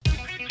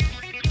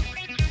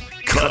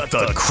Cut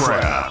the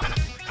crap.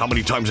 How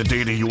many times a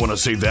day do you want to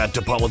say that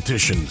to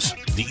politicians,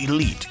 the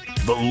elite,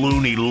 the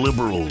loony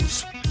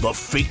liberals, the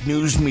fake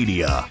news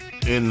media,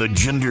 and the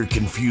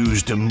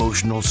gender-confused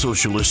emotional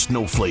socialist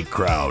snowflake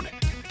crowd?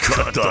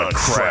 Cut the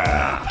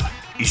crap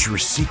is your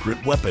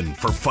secret weapon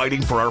for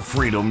fighting for our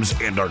freedoms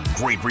and our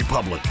great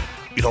republic.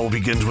 It all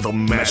begins with a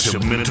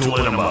massive mental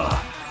enema,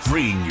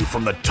 freeing you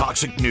from the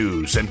toxic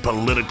news and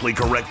politically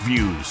correct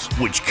views,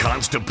 which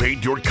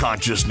constipate your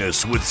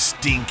consciousness with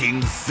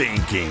stinking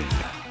thinking.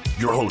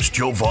 Your host,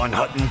 Jovan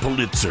Hutton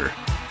Pulitzer.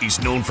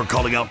 He's known for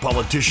calling out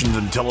politicians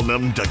and telling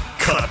them to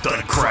cut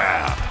the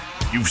crap.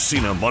 You've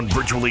seen him on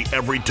virtually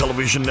every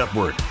television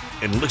network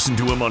and listened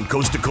to him on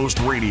Coast to Coast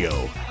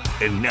Radio.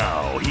 And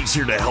now he's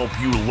here to help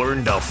you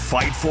learn to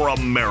fight for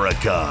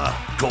America.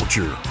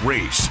 Culture,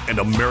 race, and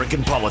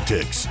American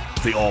politics.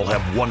 They all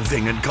have one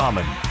thing in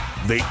common.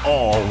 They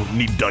all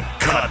need to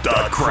cut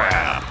the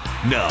crap.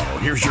 Now,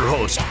 here's your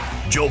host,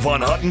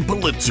 Jovan Hutton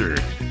Pulitzer.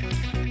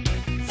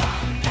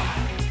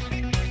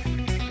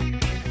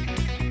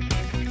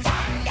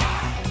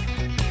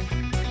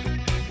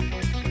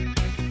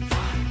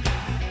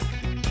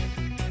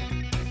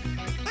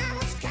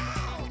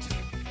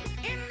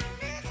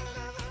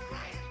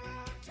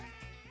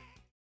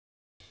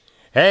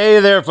 Hey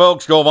there,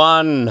 folks.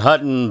 Jovan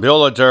Hutton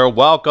Pulitzer.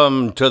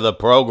 Welcome to the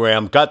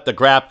program, Cut the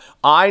Crap.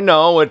 I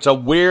know it's a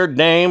weird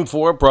name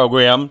for a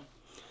program,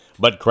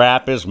 but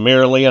CRAP is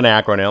merely an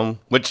acronym,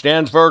 which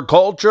stands for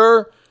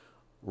Culture,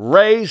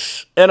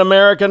 Race, and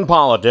American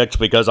Politics,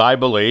 because I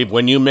believe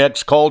when you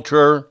mix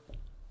culture,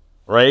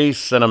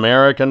 race, and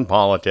American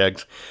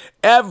politics,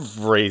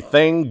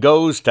 everything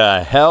goes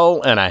to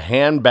hell in a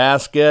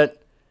handbasket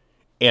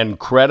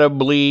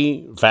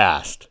incredibly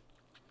fast.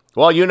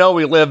 Well, you know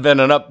we live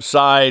in an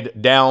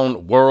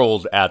upside-down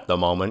world at the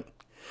moment.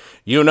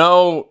 You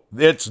know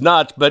it's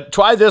nuts, but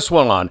try this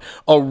one on.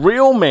 A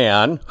real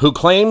man who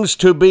claims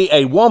to be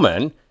a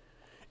woman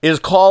is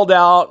called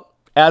out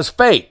as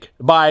fake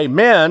by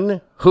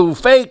men who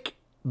fake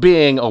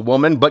being a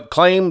woman but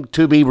claim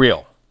to be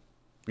real.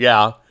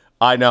 Yeah,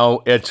 I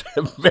know, it's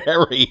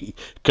very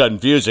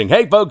confusing.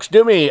 Hey, folks,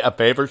 do me a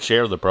favor,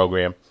 share the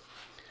program.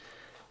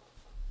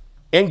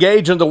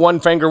 Engage in the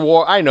one-finger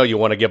war. I know you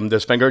want to give them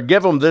this finger.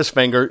 Give them this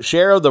finger.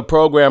 Share the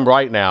program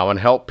right now and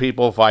help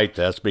people fight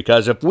this.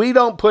 Because if we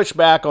don't push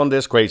back on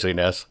this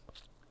craziness,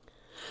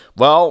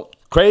 well,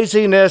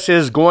 craziness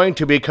is going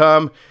to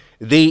become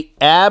the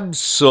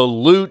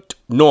absolute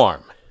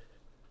norm.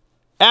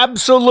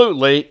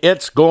 Absolutely,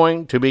 it's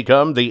going to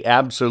become the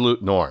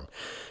absolute norm.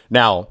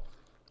 Now,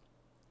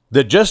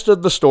 the gist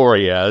of the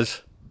story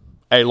is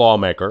a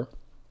lawmaker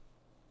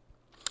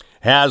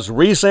has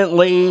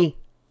recently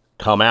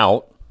come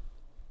out.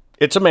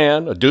 It's a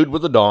man, a dude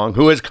with a dong,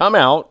 who has come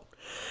out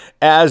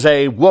as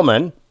a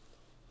woman,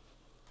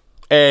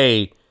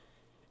 a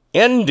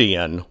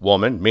Indian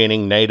woman,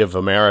 meaning Native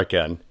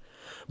American.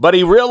 But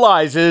he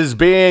realizes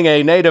being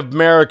a Native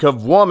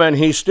American woman,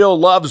 he still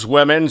loves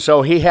women,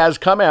 so he has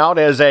come out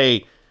as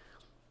a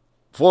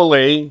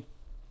fully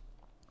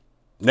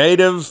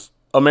Native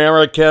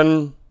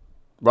American,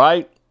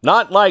 right?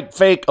 Not like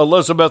fake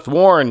Elizabeth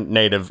Warren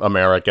Native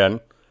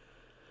American.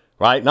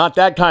 Right? Not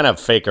that kind of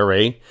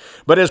fakery,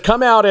 but has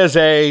come out as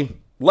a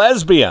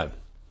lesbian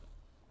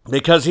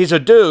because he's a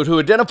dude who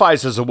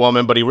identifies as a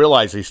woman, but he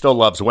realizes he still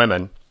loves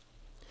women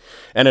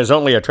and is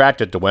only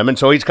attracted to women.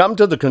 So he's come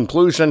to the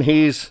conclusion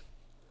he's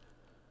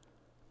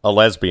a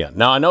lesbian.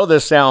 Now, I know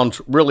this sounds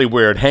really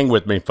weird. Hang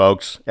with me,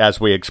 folks, as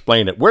we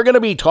explain it. We're going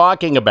to be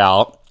talking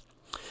about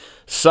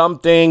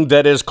something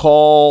that is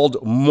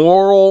called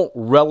moral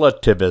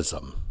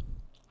relativism.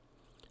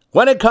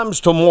 When it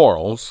comes to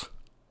morals,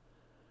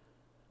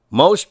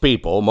 most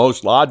people,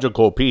 most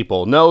logical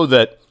people, know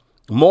that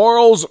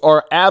morals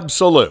are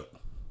absolute.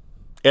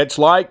 It's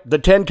like the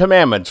Ten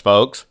Commandments,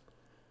 folks.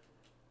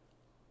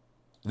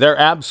 They're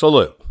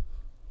absolute.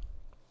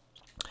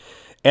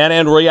 And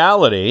in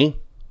reality,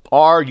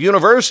 our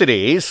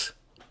universities,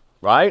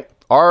 right?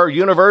 Our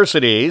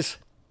universities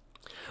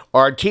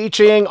are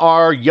teaching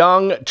our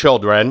young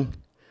children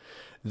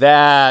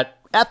that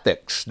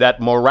ethics, that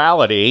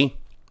morality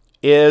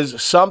is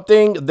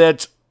something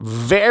that's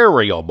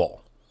variable.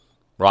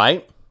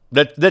 Right?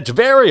 That's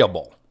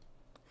variable.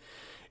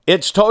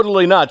 It's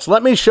totally nuts.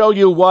 Let me show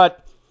you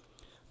what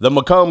the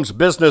McCombs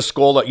Business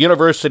School at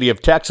University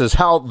of Texas,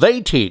 how they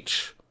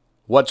teach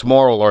what's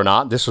moral or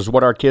not. This is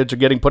what our kids are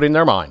getting put in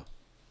their mind.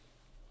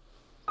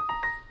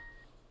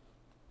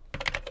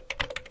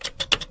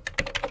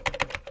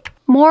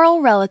 Moral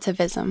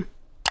relativism.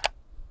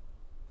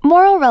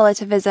 Moral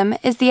relativism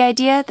is the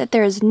idea that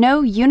there is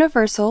no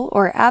universal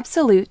or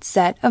absolute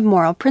set of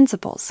moral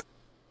principles.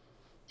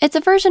 It's a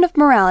version of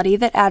morality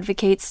that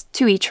advocates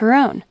to each her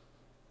own,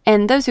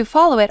 and those who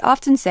follow it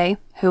often say,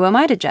 "Who am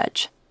I to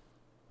judge?"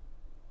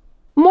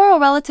 Moral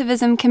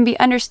relativism can be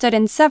understood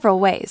in several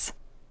ways.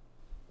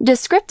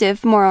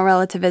 Descriptive moral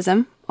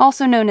relativism,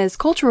 also known as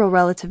cultural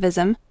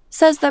relativism,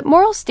 says that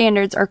moral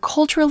standards are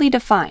culturally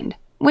defined,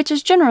 which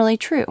is generally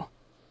true.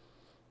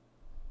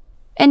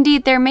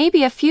 Indeed, there may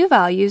be a few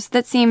values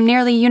that seem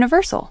nearly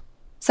universal,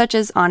 such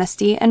as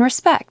honesty and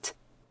respect.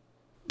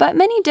 But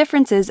many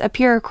differences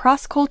appear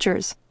across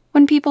cultures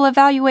when people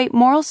evaluate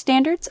moral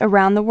standards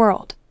around the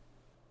world.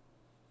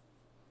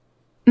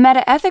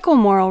 Metaethical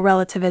moral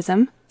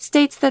relativism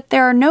states that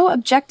there are no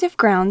objective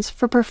grounds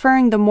for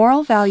preferring the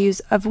moral values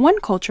of one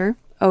culture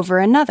over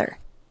another.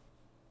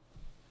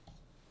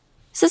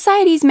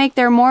 Societies make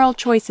their moral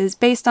choices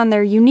based on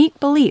their unique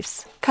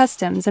beliefs,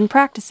 customs, and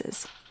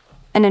practices.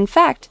 And in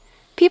fact,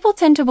 people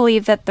tend to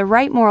believe that the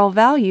right moral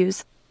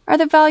values are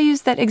the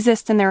values that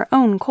exist in their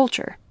own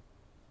culture.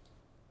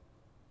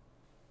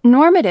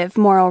 Normative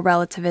moral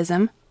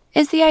relativism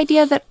is the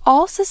idea that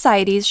all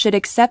societies should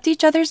accept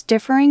each other's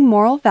differing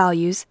moral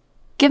values,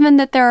 given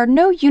that there are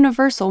no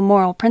universal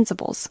moral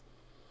principles.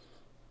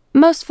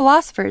 Most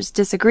philosophers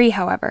disagree,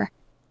 however.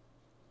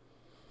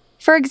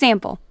 For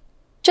example,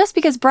 just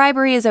because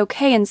bribery is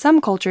okay in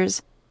some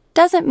cultures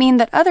doesn't mean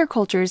that other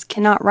cultures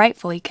cannot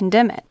rightfully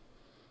condemn it.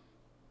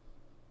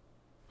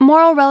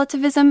 Moral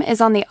relativism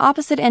is on the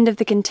opposite end of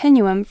the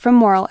continuum from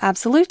moral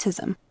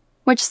absolutism,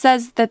 which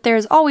says that there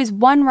is always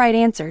one right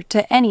answer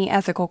to any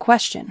ethical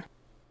question.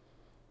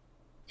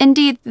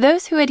 Indeed,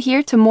 those who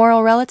adhere to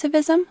moral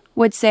relativism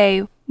would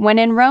say, when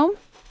in Rome,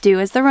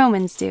 do as the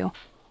Romans do.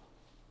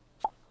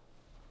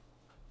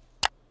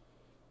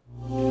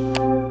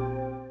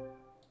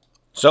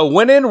 So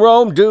when in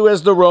Rome, do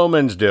as the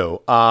Romans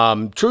do.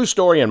 True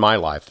story in my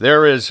life.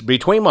 There is,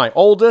 between my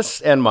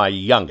oldest and my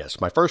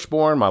youngest, my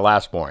firstborn, my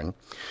lastborn,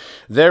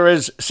 there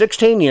is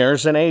 16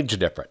 years in age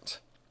difference.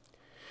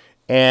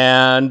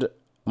 And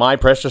my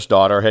precious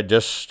daughter had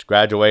just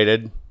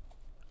graduated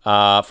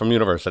from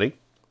university,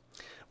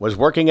 was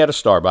working at a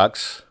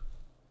Starbucks,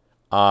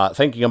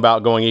 thinking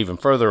about going even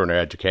further in her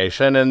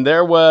education, and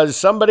there was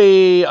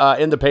somebody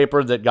in the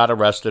paper that got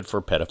arrested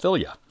for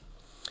pedophilia.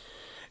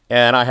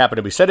 And I happened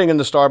to be sitting in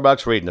the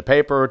Starbucks reading the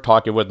paper,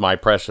 talking with my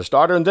precious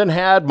daughter, and then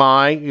had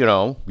my,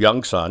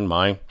 young son,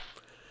 my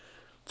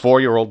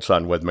 4-year-old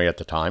son with me at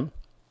the time.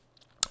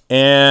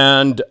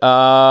 And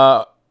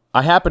I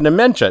happened to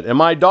mention, and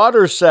my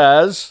daughter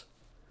says,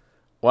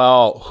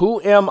 well,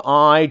 who am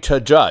I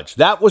to judge?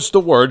 That was the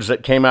words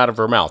that came out of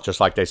her mouth, just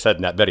like they said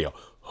in that video.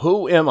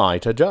 Who am I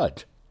to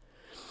judge?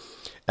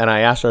 And I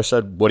asked her, I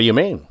said, what do you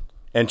mean?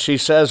 And she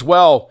says,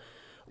 well,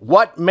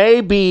 what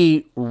may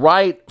be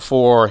right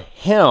for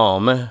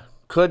him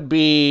could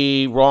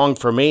be wrong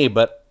for me,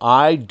 but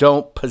I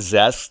don't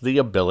possess the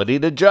ability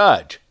to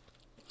judge.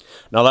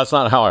 Now, that's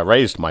not how I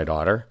raised my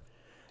daughter.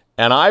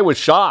 And I was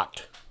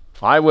shocked.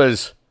 I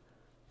was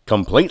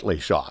completely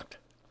shocked.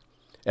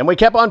 And we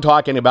kept on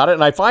talking about it,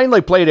 and I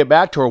finally played it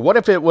back to her. What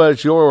if it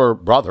was your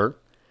brother,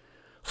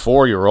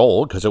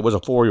 4-year-old, because it was a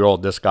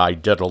 4-year-old this guy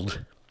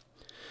diddled.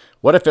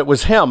 What if it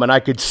was him? And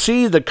I could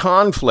see the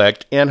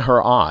conflict in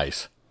her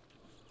eyes.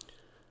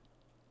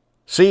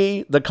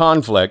 See the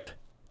conflict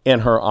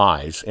in her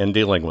eyes in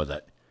dealing with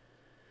it.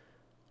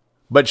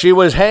 But she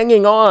was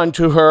hanging on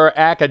to her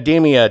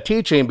academia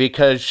teaching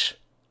because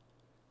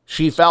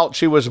she felt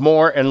she was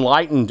more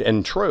enlightened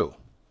and true,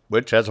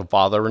 which as a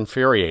father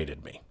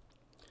infuriated me.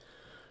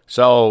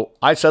 So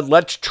I said,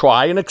 let's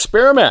try an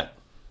experiment.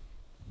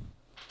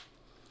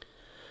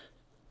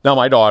 Now,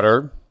 my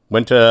daughter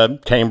went to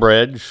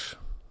Cambridge,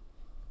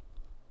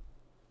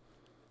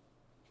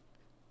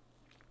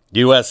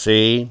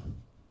 USC,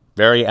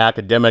 very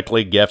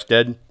academically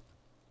gifted.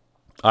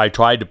 I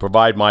tried to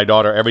provide my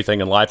daughter everything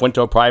in life, went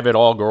to a private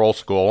all-girls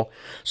school.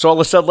 So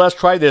I said, let's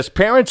try this.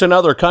 Parents in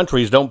other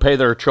countries don't pay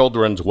their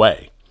children's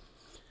way.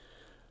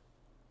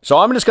 So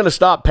I'm just going to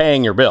stop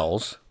paying your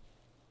bills.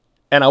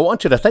 And I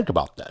want you to think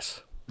about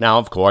this. Now,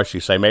 of course, you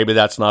say, maybe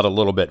that's not a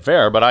little bit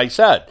fair, but I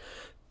said,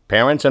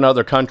 parents in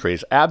other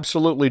countries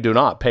absolutely do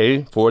not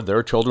pay for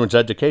their children's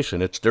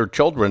education. It's their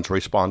children's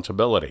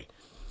responsibility.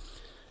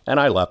 And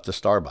I left the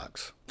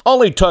Starbucks.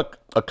 Only took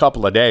a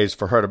couple of days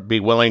for her to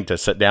be willing to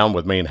sit down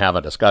with me and have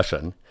a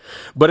discussion.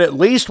 But at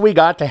least we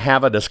got to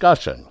have a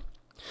discussion.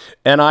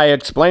 And I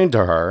explained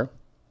to her,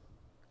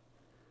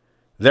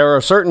 there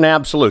are certain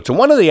absolutes. And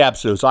one of the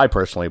absolutes I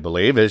personally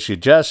believe is you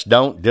just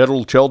don't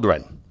diddle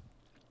children.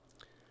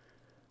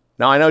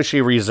 Now, I know she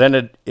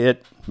resented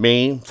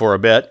me for a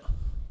bit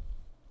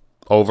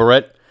over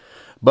it,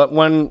 but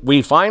when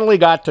we finally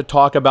got to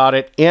talk about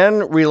it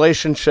in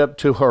relationship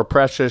to her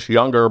precious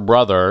younger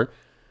brother,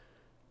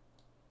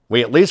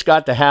 we at least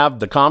got to have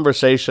the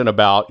conversation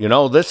about,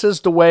 this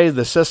is the way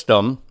the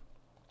system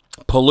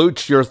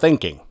pollutes your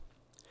thinking.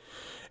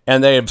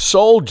 And they have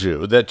sold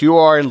you that you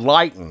are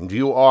enlightened,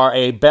 you are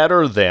a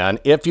better than,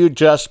 if you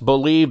just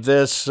believe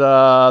this,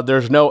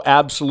 there's no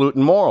absolute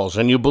morals,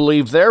 and you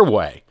believe their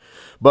way.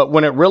 But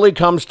when it really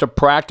comes to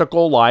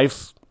practical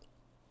life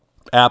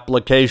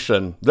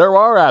application, there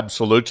are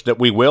absolutes that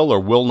we will or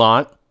will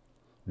not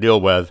deal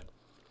with.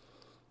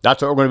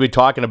 That's what we're going to be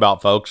talking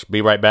about, folks.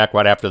 Be right back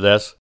right after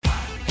this.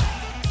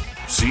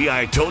 See,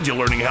 I told you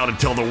learning how to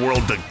tell the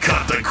world to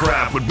cut the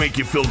crap would make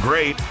you feel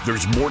great.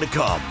 There's more to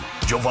come.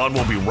 Jovan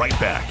will be right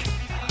back.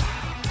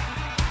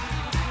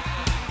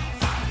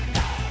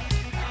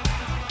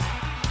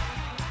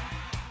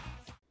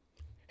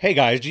 Hey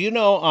guys, do you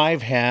know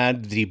I've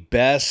had the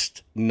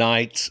best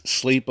night's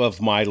sleep of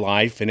my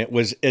life, and it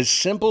was as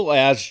simple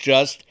as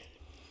just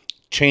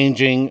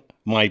changing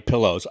my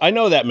pillows. I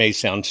know that may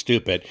sound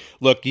stupid.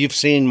 Look, you've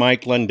seen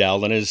Mike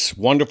Lindell and his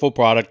wonderful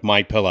product,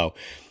 My Pillow.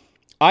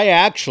 I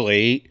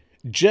actually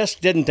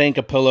just didn't think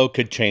a pillow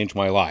could change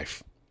my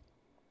life.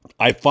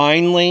 I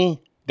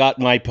finally got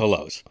My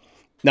Pillows.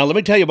 Now, let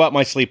me tell you about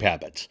my sleep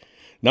habits.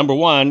 Number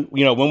one,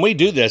 when we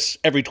do this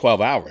every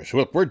 12 hours,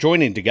 look, we're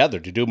joining together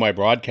to do my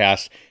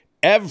broadcast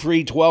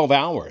every 12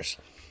 hours.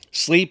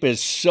 Sleep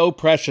is so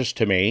precious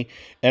to me,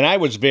 and I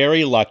was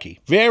very lucky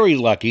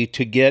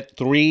to get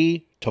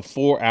 3 to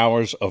 4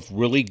 hours of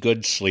really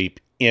good sleep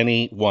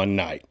any one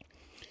night.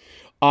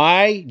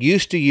 I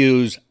used to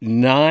use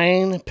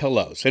 9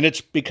 pillows, and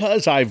it's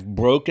because I've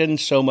broken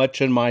so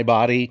much in my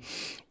body,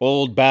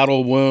 old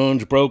battle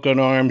wounds, broken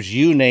arms,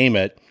 you name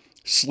it.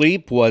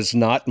 Sleep was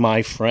not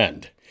my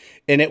friend,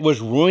 and it was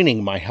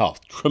ruining my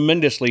health,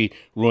 tremendously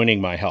ruining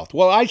my health.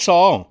 Well, I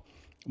saw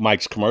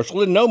Mike's commercial,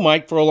 didn't know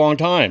Mike for a long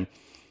time.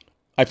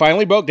 I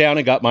finally broke down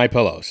and got My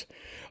Pillows.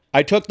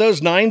 I took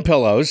those 9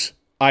 pillows,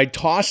 I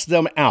tossed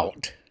them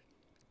out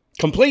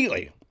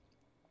completely.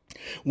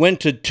 Went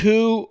to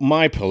 2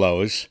 My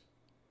Pillows.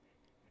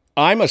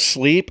 I'm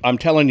asleep, I'm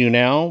telling you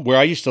now, where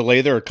I used to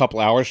lay there a couple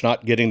hours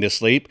not getting to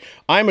sleep.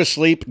 I'm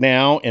asleep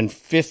now in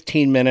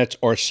 15 minutes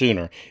or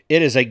sooner.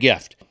 It is a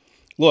gift.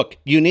 Look,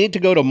 you need to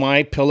go to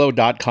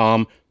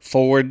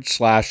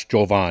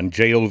mypillow.com/Jovan,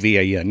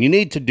 Jovan. You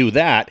need to do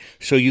that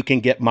so you can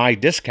get my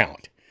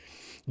discount.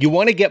 You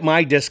want to get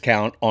my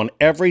discount on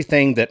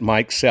everything that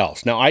Mike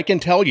sells. Now, I can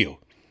tell you,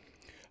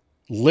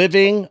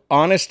 living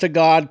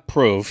honest-to-God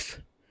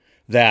proof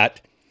that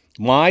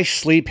my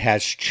sleep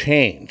has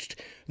changed.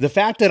 The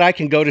fact that I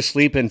can go to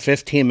sleep in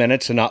 15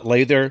 minutes and not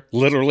lay there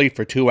literally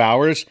for 2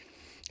 hours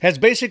has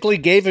basically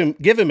given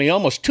me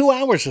almost 2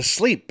 hours of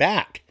sleep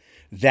back.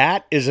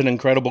 That is an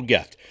incredible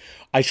gift.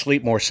 I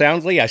sleep more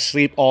soundly. I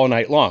sleep all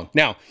night long.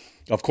 Now,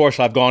 of course,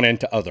 I've gone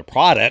into other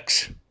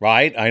products,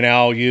 right? I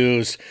now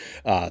use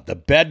the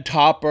bed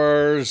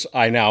toppers.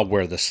 I now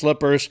wear the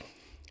slippers.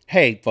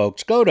 Hey,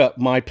 folks, go to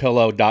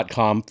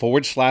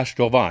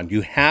mypillow.com/Jovan.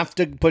 You have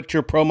to put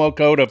your promo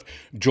code of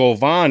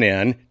Jovan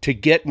in to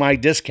get my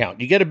discount.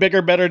 You get a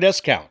bigger, better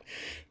discount.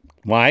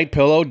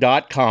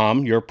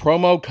 mypillow.com. Your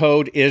promo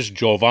code is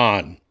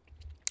Jovan.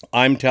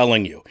 I'm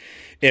telling you,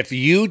 if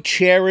you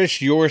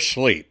cherish your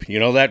sleep, you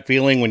know that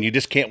feeling when you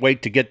just can't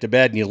wait to get to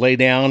bed and you lay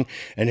down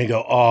and you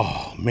go,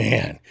 oh,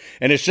 man,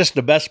 and it's just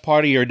the best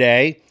part of your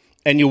day,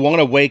 and you want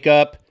to wake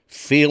up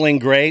feeling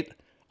great.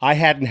 I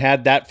hadn't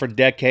had that for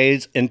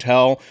decades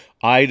until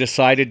I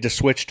decided to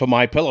switch to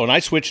My Pillow, and I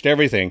switched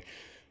everything.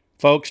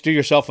 Folks, do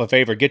yourself a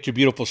favor. Get your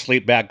beautiful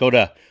sleep back. Go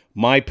to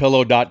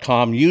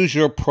mypillow.com. Use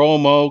your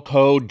promo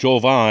code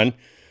Jovan.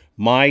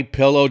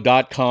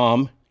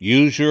 mypillow.com.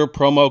 Use your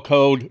promo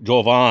code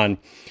Jovan.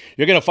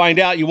 You're going to find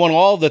out you want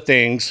all the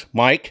things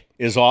Mike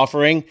is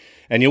offering,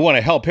 and you want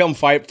to help him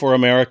fight for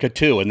America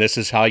too, and this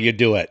is how you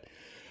do it.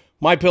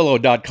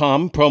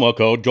 mypillow.com, promo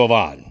code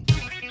Jovan.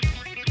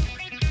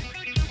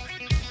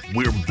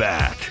 We're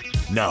back.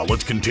 Now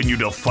let's continue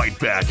to fight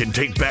back and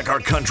take back our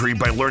country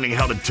by learning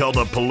how to tell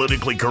the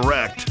politically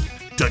correct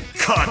to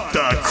cut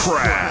the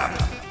crap.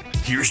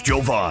 Here's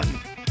Jovan.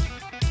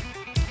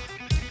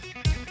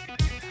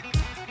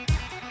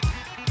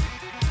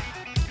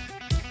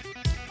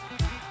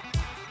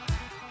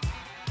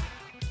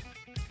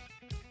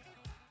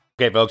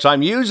 Okay, folks,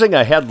 I'm using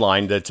a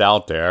headline that's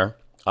out there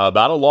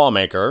about a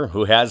lawmaker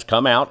who has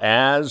come out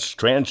as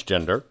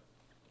transgender.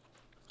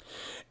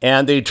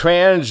 And the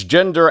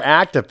transgender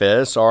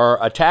activists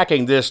are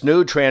attacking this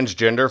new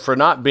transgender for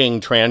not being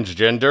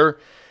transgender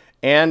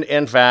and,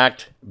 in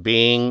fact,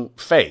 being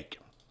fake.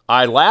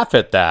 I laugh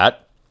at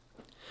that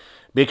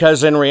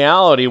because, in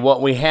reality,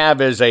 what we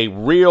have is a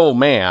real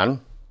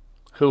man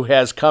who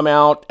has come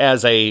out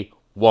as a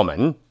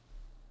woman.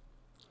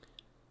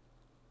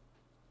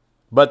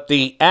 But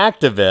the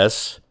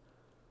activists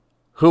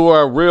who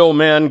are real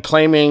men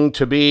claiming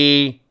to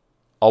be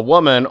a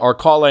woman are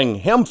calling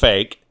him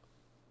fake,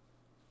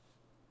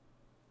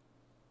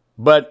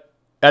 but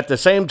at the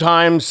same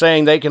time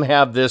saying they can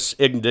have this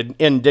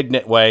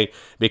indignant way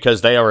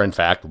because they are, in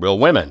fact, real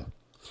women.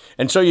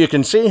 And so you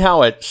can see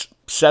how it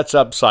sets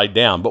upside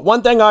down. But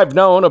one thing I've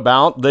known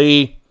about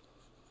the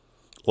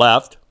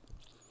left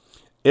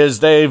is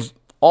they've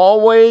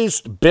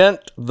always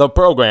bent the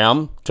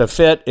program to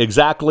fit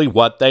exactly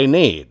what they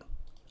need.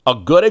 A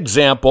good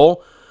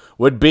example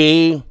would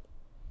be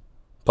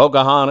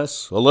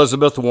Pocahontas,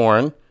 Elizabeth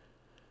Warren,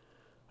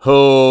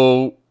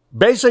 who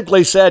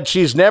basically said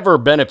she's never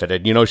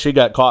benefited. You know, she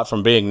got caught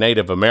from being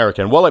Native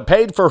American. Well, it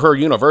paid for her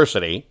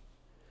university,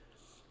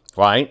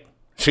 right?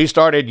 She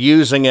started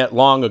using it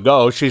long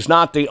ago. She's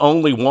not the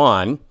only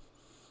one,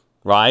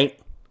 right?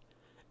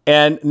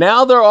 And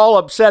now they're all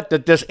upset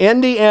that this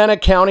Indiana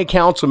County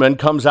councilman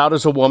comes out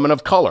as a woman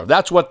of color.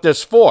 That's what this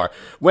is for.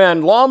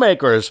 When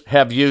lawmakers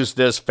have used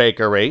this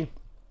fakery,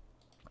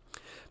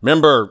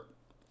 remember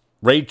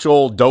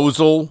Rachel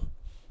Dolezal,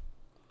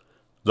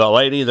 the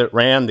lady that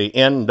ran the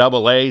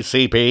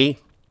NAACP,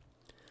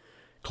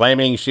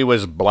 claiming she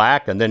was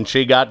black, and then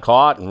she got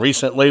caught. And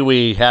recently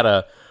we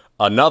had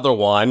another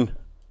one.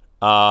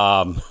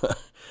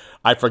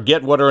 I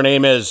forget what her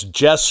name is,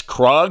 Jess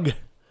Krug,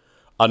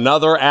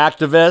 another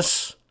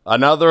activist,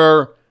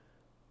 another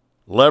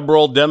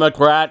liberal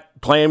Democrat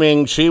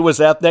claiming she was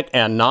ethnic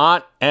and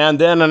not, and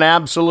then an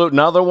absolute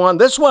another one.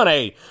 This one,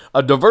 a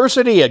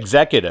diversity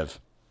executive,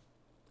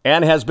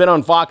 and has been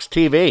on Fox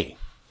TV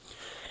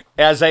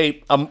as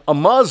a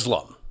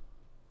Muslim,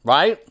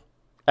 right?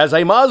 As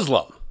a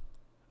Muslim.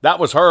 That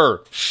was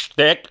her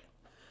shtick.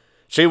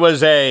 She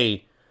was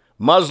a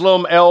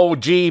Muslim,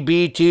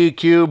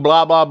 LGBTQ,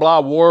 blah, blah,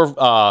 blah, war,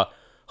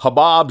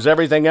 hababs,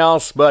 everything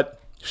else, but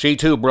she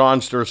too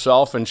bronzed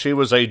herself, and she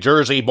was a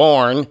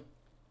Jersey-born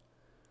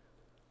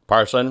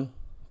person,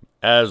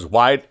 as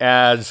white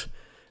as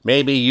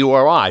maybe you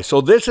or I.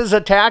 So this is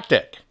a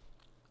tactic.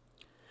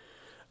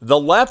 The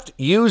left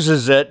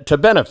uses it to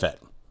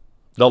benefit.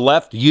 The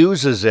left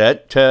uses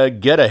it to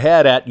get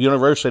ahead at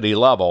university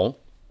level.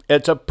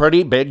 It's a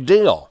pretty big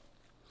deal.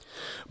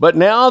 But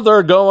now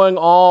they're going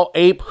all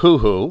ape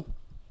hoo-hoo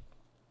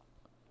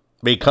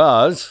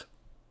because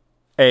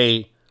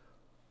a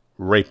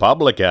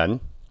Republican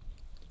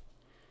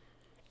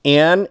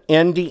in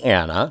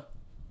Indiana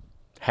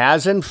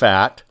has in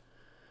fact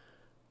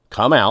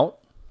come out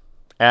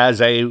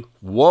as a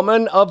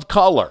woman of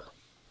color.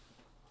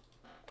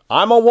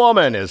 I'm a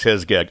woman is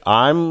his gig.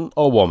 I'm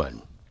a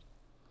woman.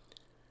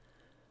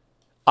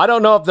 I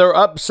don't know if they're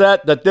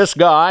upset that this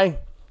guy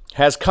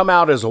has come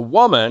out as a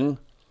woman,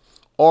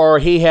 or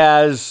he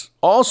has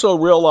also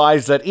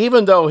realized that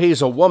even though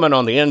he's a woman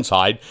on the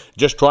inside,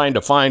 just trying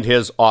to find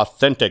his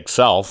authentic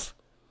self,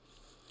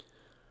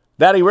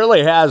 that he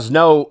really has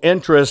no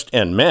interest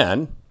in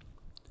men.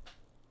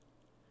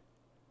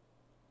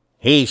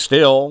 He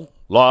still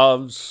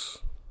loves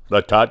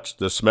the touch,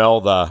 the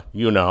smell,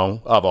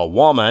 of a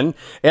woman.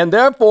 And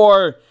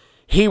therefore,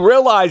 he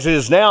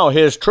realizes now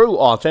his true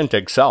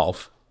authentic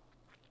self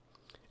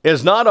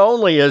is not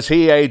only is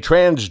he a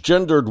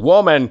transgendered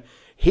woman,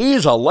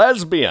 he's a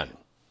lesbian.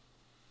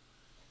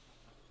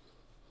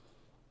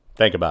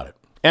 Think about it.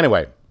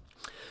 Anyway,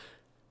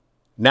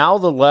 now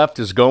the left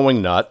is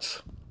going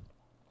nuts.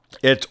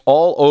 It's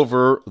all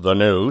over the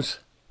news.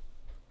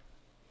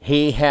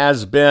 He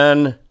has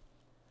been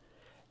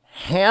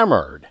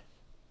hammered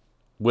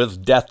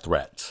with death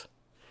threats.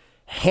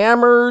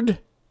 Hammered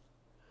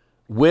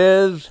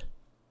with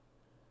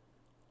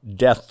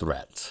death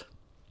threats.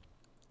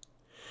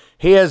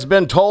 He has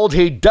been told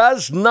he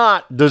does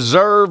not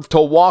deserve to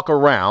walk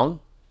around.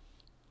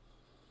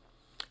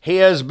 He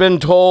has been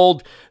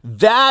told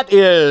that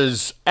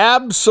is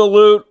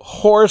absolute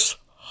horse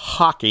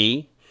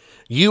hockey.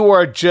 You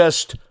are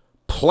just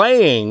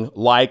playing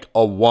like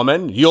a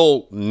woman.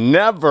 You'll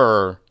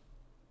never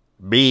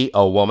be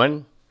a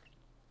woman.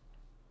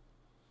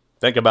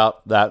 Think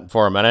about that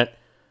for a minute.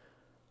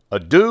 A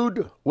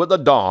dude with a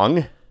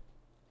dong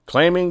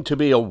claiming to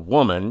be a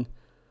woman,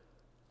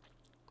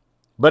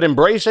 but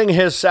embracing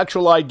his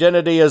sexual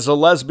identity as a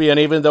lesbian,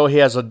 even though he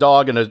has a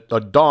dong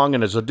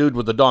and is a dude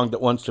with a dong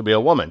that wants to be a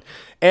woman.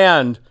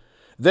 And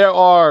there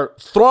are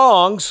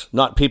throngs,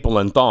 not people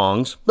in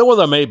thongs, well,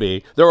 there may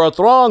be. There are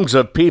throngs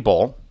of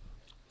people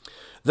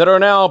that are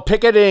now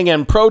picketing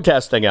and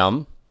protesting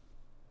him.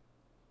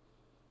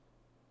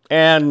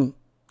 And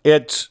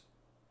it's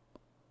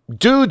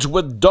dudes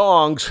with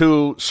dongs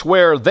who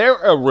swear they're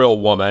a real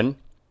woman,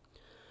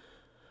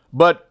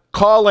 but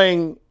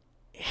calling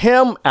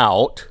him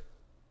out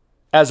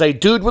as a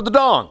dude with a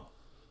dong.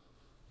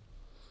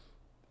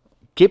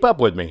 Keep up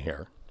with me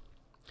here.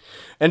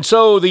 And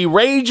so the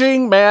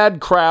raging mad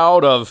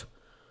crowd of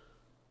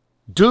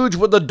dudes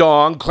with a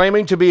dong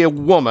claiming to be a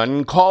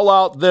woman call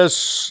out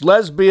this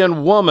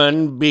lesbian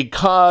woman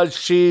because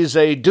she's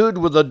a dude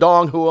with a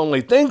dong who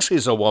only thinks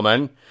he's a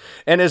woman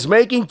and is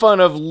making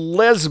fun of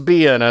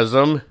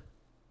lesbianism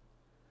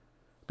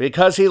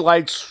because he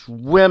likes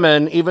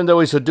women, even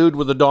though he's a dude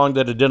with a dong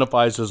that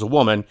identifies as a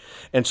woman.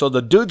 And so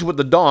the dudes with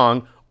the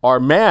dong are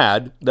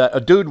mad that a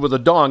dude with a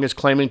dong is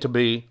claiming to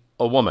be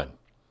a woman.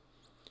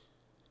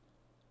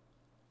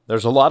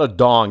 There's a lot of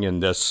dong in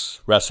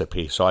this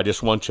recipe, so I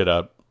just want you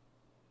to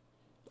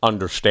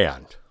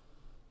understand.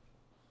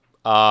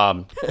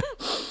 And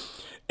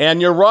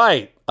you're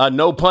right.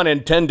 No pun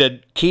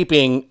intended.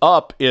 Keeping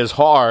up is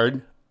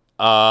hard.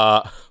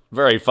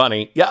 Very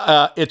funny.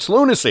 Yeah, it's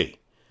lunacy.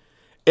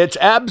 It's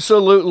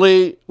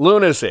absolutely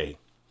lunacy.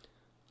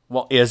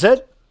 Well, is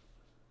it?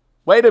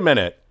 Wait a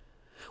minute.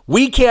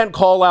 We can't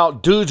call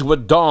out dudes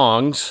with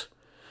dongs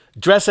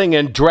dressing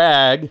in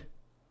drag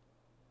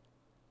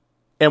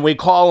and we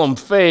call them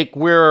fake.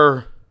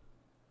 We're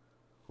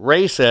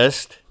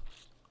racist.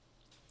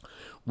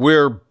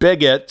 We're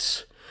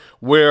bigots.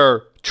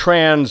 We're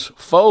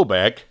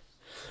transphobic.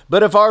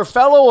 But if our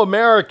fellow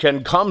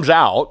American comes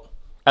out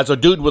as a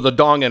dude with a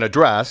dong and a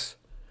dress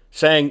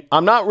saying,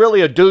 I'm not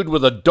really a dude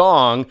with a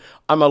dong,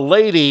 I'm a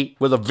lady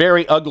with a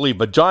very ugly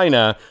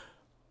vagina,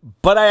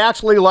 but I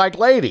actually like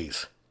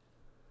ladies.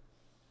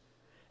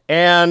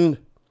 And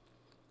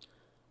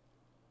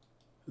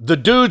the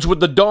dudes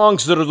with the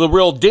dongs that are the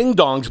real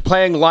ding-dongs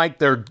playing like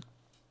they're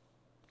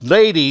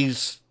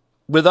ladies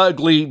with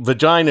ugly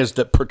vaginas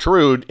that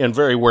protrude in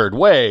very weird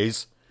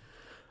ways.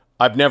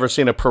 I've never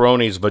seen a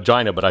Peroni's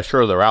vagina, but I'm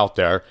sure they're out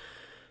there.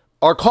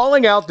 Are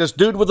calling out this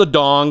dude with a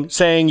dong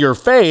saying you're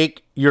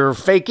fake, you're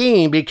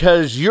faking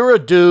because you're a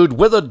dude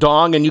with a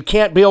dong and you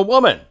can't be a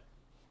woman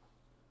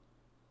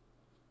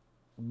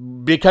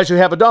because you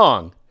have a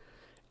dong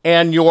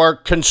and you're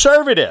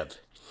conservative.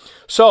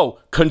 So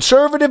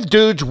conservative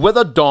dudes with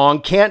a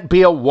dong can't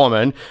be a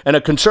woman, and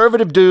a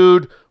conservative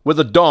dude with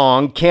a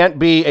dong can't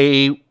be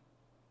a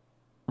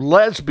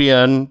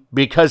lesbian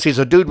because he's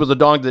a dude with a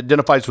dong that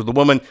identifies with a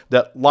woman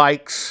that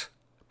likes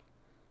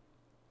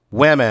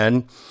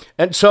women.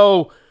 And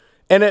so,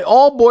 and it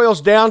all boils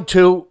down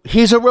to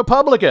he's a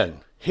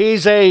Republican.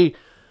 He's a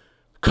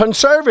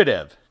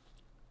conservative.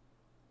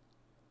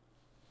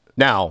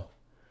 Now,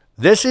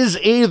 this is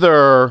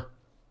either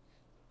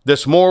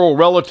this moral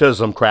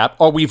relativism crap,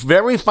 or we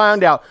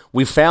found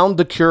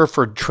the cure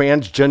for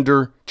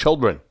transgender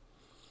children.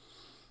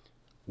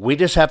 We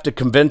just have to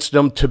convince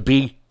them to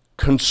be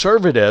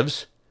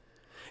conservatives,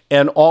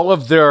 and all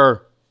of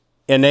their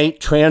innate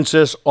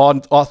transness,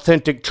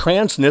 authentic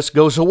transness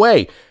goes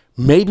away.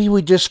 Maybe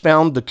we just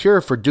found the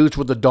cure for dudes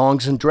with the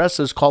dongs and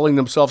dresses calling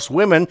themselves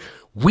women.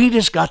 We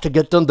just got to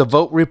get them to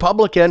vote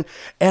Republican,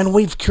 and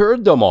we've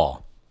cured them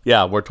all.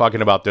 Yeah, we're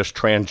talking about this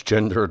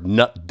transgender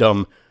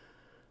nutdom.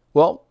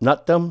 Well,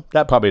 nutdom?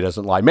 That probably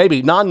doesn't lie.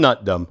 Maybe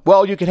non-nutdom.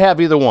 Well, you could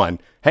have either one.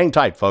 Hang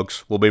tight,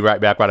 folks. We'll be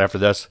right back right after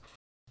this.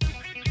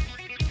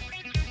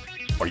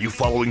 Are you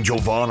following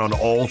Jovan on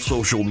all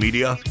social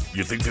media?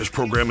 You think this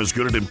program is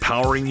good at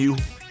empowering you?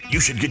 You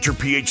should get your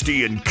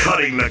PhD in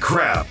cutting the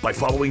crap by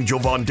following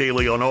Jovan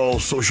daily on all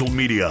social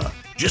media.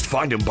 Just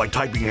find him by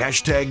typing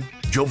hashtag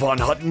Jovan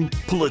Hutton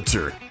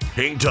Pulitzer.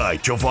 Hang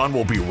tight, Jovan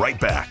will be right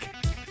back.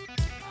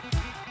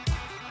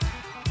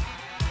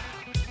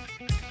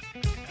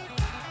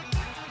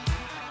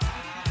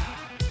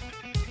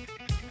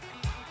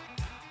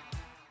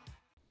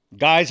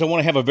 Guys, I want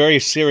to have a very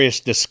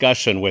serious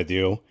discussion with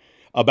you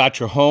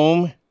about your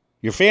home,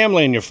 your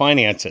family, and your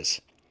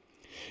finances.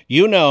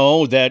 You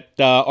know that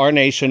our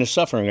nation is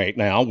suffering right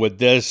now with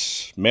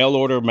this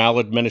mail-order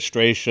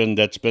maladministration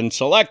that's been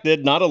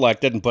selected, not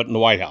elected, and put in the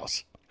White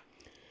House.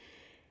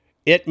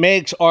 It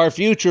makes our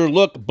future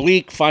look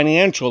bleak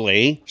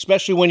financially,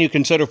 especially when you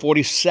consider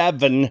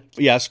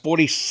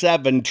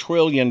 $47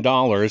 trillion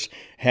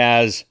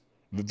has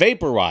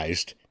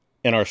vaporized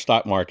in our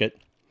stock market.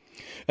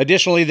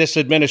 Additionally, this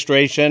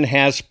administration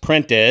has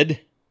printed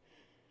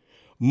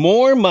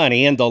more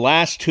money in the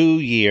last 2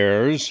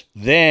 years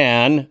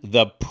than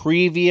the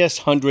previous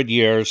 100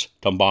 years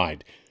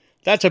combined.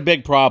 That's a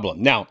big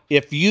problem. Now,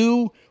 if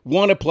you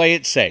want to play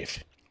it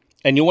safe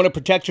and you want to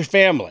protect your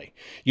family,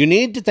 you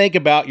need to think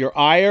about your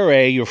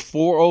IRA, your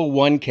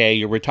 401k,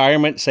 your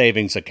retirement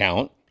savings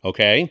account,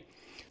 okay?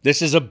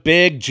 This is a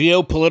big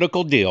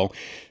geopolitical deal.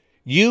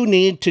 You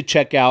need to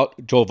check out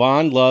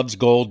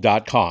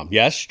JovanLovesGold.com.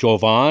 Yes,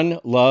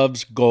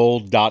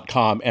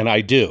 JovanLovesGold.com, and I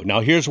do.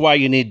 Now, here's why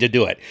you need to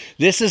do it.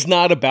 This is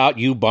not about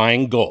you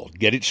buying gold.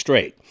 Get it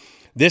straight.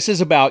 This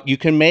is about you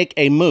can make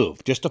a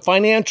move, just a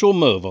financial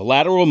move, a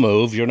lateral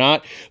move. You're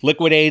not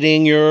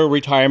liquidating your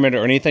retirement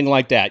or anything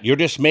like that. You're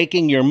just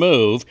making your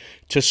move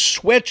to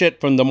switch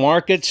it from the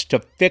markets to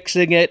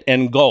fixing it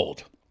in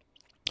gold.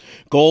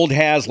 Gold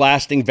has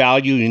lasting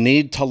value. You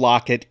need to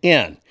lock it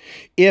in.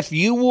 If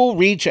you will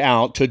reach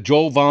out to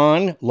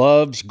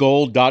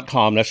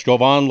JovanLovesGold.com, that's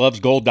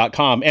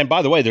JovanLovesGold.com. And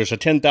by the way, there's a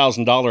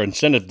 $10,000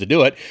 incentive to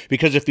do it,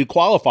 because if you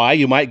qualify,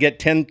 you might get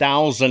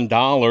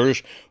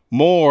 $10,000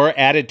 more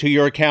added to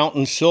your account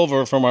in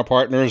silver from our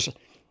partners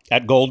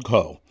at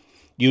Goldco.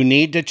 You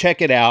need to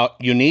check it out.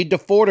 You need to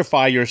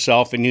fortify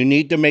yourself, and you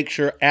need to make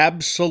sure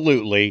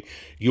absolutely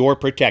you're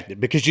protected,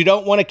 because you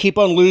don't want to keep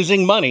on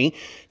losing money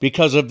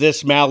because of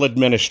this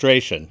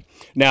maladministration.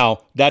 Now,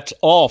 that's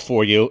all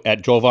for you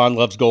at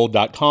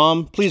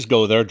JovanLovesGold.com. Please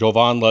go there,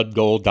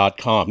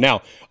 JovanLovesGold.com.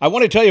 Now, I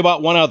want to tell you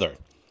about one other.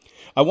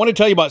 I want to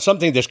tell you about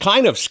something that's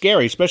kind of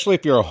scary, especially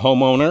if you're a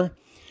homeowner.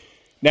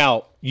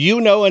 Now, you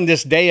know in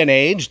this day and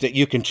age that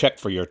you can check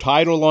for your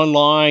title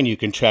online, you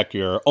can check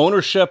your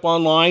ownership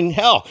online.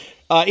 Hell,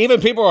 even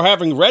people are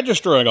having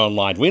registering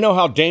online. We know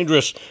how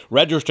dangerous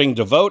registering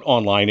to vote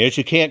online is.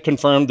 You can't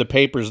confirm the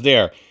papers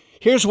there.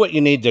 Here's what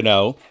you need to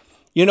know.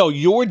 You know,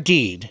 your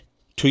deed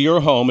to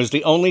your home is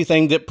the only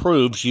thing that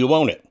proves you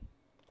own it.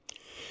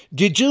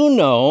 Did you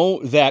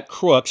know that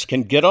crooks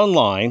can get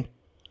online,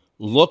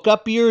 look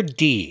up your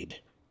deed,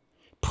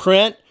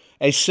 print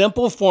a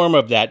simple form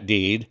of that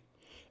deed,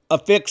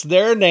 affix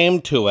their name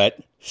to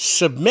it,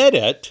 submit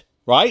it,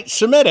 right?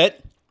 Submit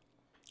it,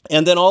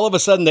 and then all of a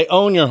sudden they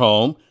own your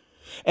home,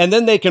 and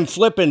then they can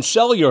flip and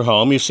sell your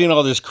home. You've seen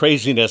all this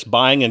craziness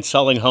buying and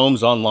selling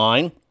homes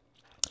online.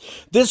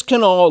 This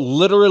can all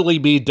literally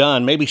be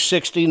done, maybe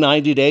 60,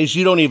 90 days,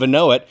 you don't even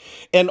know it.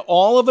 And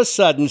all of a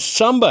sudden,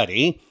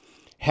 somebody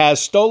has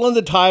stolen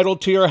the title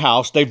to your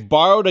house. They've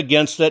borrowed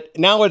against it.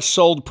 Now it's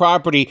sold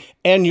property,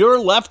 and you're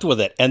left with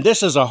it. And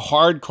this is a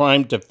hard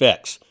crime to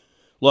fix.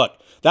 Look,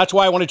 that's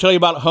why I want to tell you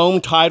about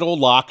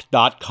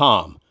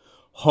HomeTitleLock.com.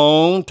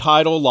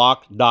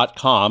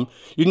 HomeTitleLock.com.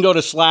 You can go to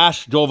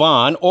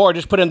 /Jovan or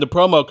just put in the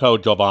promo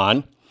code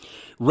Jovan.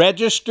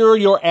 Register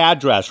your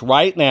address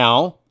right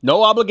now.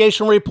 No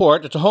obligation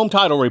report. It's a home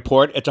title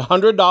report. It's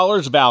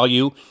 $100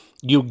 value.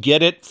 You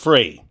get it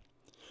free.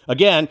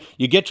 Again,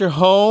 you get your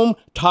home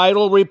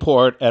title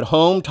report at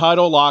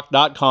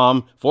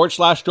HomeTitleLock.com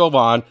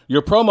 /Jovan.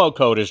 Your promo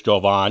code is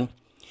Jovan.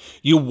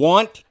 You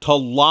want to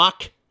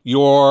lock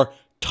your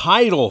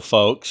title,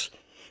 folks.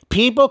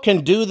 People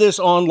can do this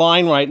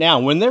online right now.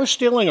 When they're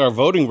stealing our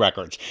voting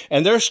records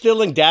and they're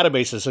stealing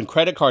databases and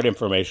credit card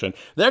information,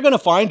 they're going to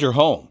find your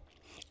home.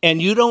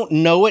 And you don't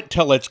know it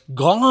till it's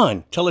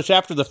gone, till it's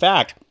after the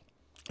fact,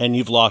 and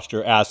you've lost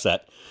your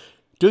asset.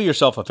 Do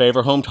yourself a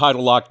favor,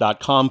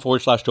 HomeTitleLock.com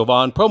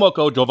 /Jovan, promo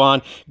code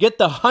Jovan. Get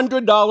the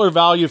 $100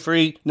 value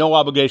free, no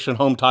obligation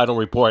home title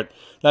report.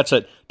 That's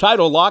it,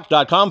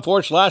 TitleLock.com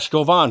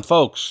 /Jovan.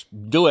 Folks,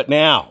 do it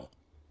now.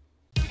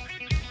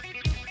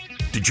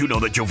 Did you know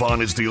that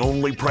Jovan is the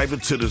only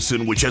private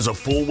citizen which has a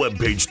full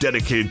webpage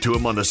dedicated to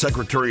him on the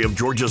Secretary of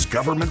Georgia's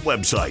government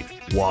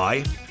website?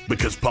 Why?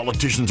 Because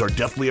politicians are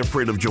deathly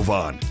afraid of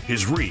Jovan,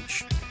 his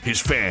reach, his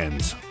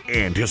fans,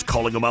 and his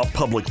calling them out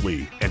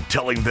publicly and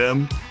telling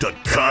them to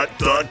cut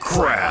the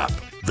crap.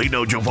 They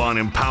know Jovan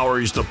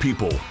empowers the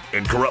people,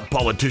 and corrupt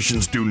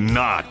politicians do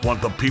not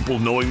want the people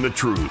knowing the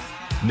truth.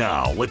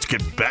 Now, let's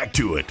get back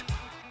to it.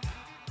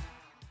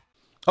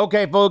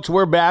 Okay, folks,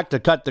 we're back to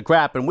cut the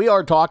crap, and we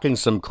are talking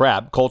some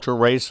crap, culture,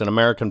 race, and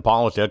American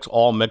politics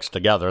all mixed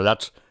together.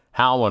 That's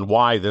how and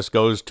why this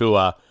goes to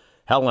a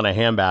hell in a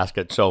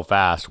handbasket so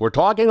fast. We're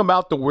talking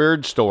about the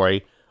weird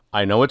story.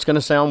 I know it's going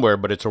to sound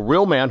weird, but it's a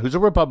real man who's a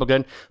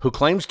Republican who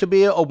claims to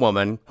be a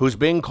woman who's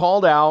being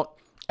called out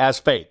as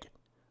fake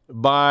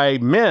by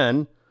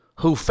men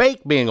who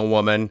fake being a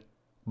woman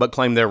but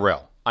claim they're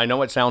real. I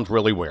know it sounds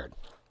really weird.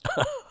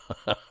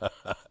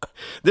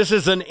 This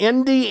is an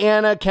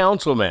Indiana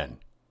councilman.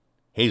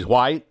 He's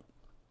white.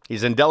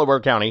 He's in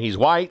Delaware County. He's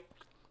white.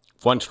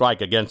 One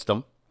strike against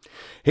him.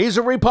 He's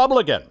a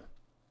Republican.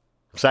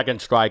 Second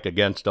strike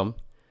against him.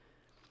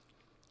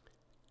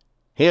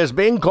 He is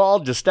being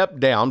called to step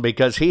down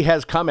because he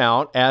has come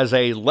out as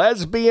a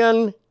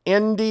lesbian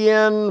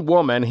Indian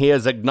woman. He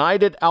has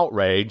ignited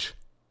outrage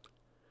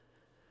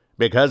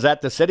because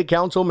at the city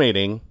council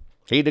meeting,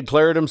 he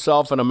declared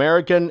himself an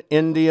American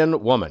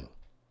Indian woman.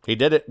 He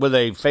did it with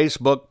a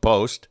Facebook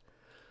post.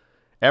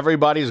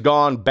 Everybody's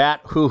gone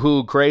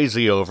bat-hoo-hoo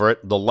crazy over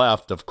it. The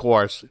left, of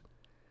course.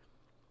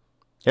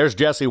 Here's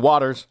Jesse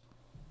Waters.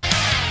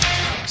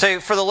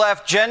 So for the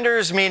left, gender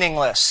is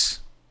meaningless.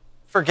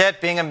 Forget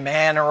being a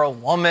man or a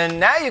woman.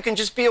 Now you can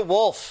just be a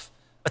wolf,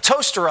 a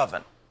toaster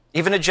oven,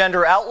 even a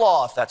gender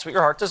outlaw if that's what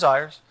your heart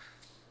desires.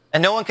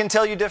 And no one can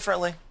tell you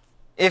differently.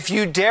 If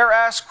you dare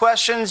ask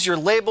questions, you're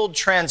labeled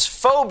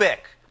transphobic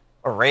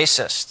or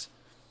racist.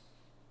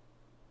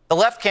 The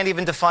left can't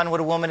even define what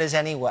a woman is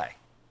anyway.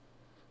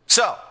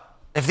 So,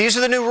 if these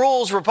are the new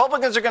rules,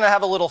 Republicans are going to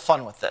have a little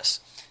fun with this.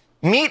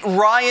 Meet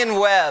Ryan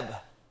Webb,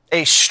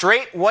 a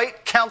straight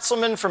white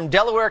councilman from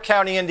Delaware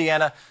County,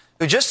 Indiana,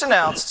 who just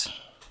announced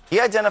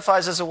he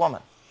identifies as a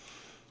woman.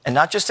 And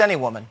not just any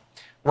woman.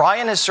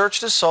 Ryan has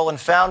searched his soul and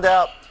found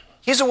out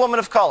he's a woman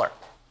of color.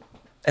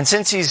 And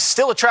since he's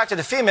still attracted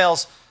to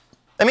females,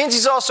 that means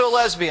he's also a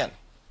lesbian.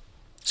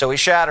 So he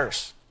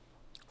shatters.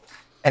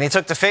 And he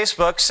took to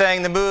Facebook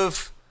saying the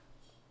move,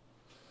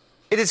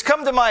 "It has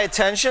come to my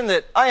attention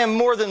that I am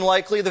more than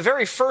likely the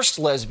very first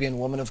lesbian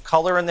woman of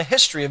color in the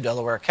history of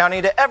Delaware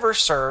County to ever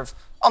serve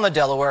on the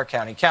Delaware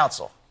County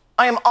Council.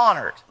 I am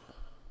honored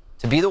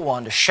to be the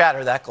one to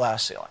shatter that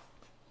glass ceiling."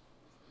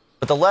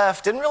 But the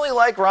left didn't really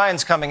like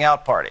Ryan's coming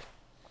out party.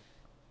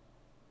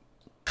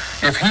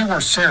 If he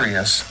were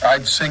serious,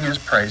 I'd sing his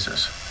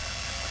praises.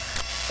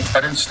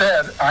 But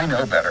instead, I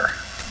know better.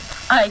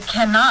 I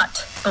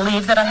cannot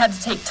believe that I had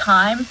to take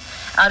time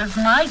out of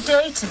my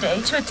day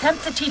today to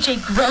attempt to teach a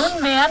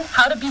grown man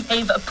how to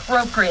behave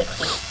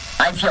appropriately.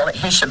 I feel that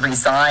he should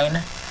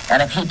resign,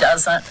 and if he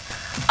doesn't,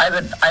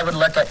 I would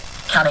look at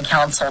county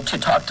council to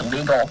talk to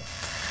legal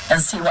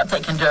and see what they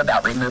can do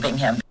about removing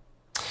him.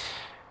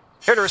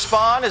 Here to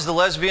respond is the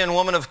lesbian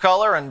woman of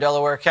color and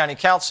Delaware County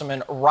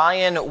Councilman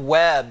Ryan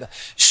Webb.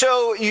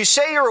 So you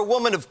say you're a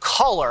woman of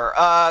color.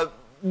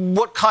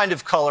 What kind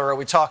of color are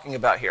we talking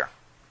about here?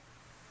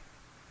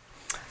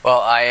 Well,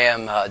 I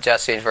am,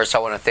 Jesse. First, I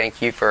want to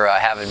thank you for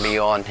having me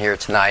on here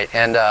tonight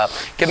and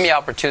giving me the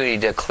opportunity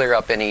to clear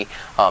up any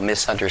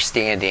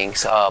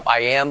misunderstandings. I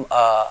am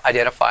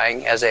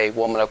identifying as a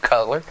woman of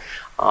color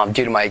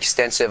due to my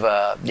extensive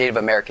Native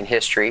American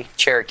history,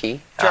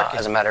 Cherokee,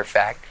 as a matter of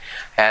fact.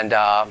 And,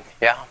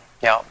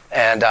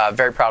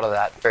 very proud of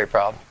that, very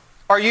proud.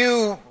 Are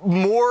you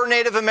more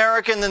Native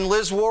American than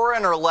Liz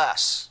Warren or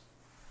less?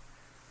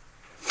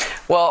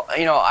 Well,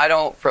 I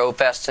don't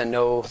profess to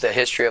know the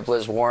history of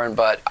Liz Warren,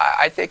 but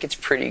I think it's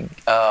pretty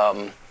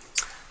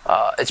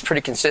it's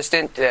pretty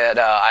consistent that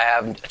I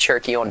have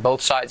Cherokee on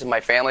both sides of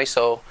my family,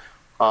 so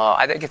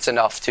I think it's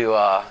enough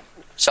to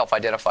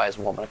self-identify as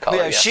a woman of color.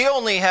 Yeah, yes. she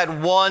only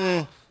had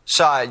one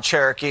side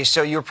Cherokee,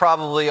 so you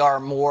probably are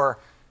more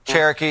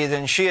Cherokee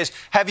than she is.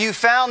 Have you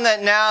found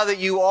that now that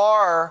you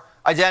are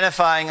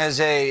identifying as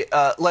a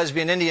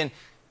lesbian Indian,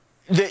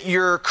 that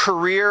your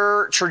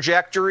career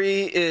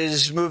trajectory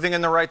is moving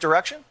in the right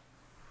direction?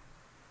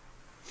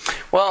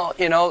 Well,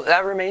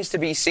 that remains to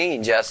be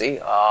seen, Jesse.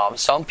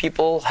 Some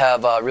people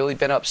have really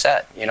been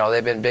upset.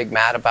 They've been big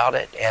mad about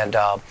it. And,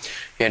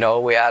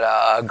 we had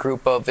a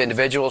group of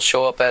individuals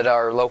show up at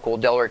our local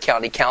Delaware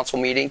County Council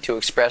meeting to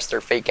express their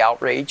fake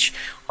outrage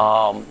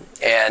and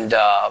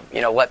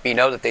let me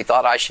know that they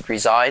thought I should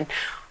resign.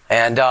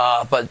 And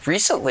but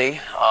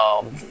recently,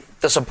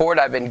 the support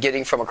I've been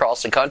getting from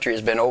across the country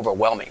has been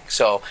overwhelming.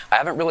 So I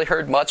haven't really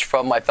heard much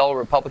from my fellow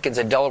Republicans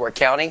in Delaware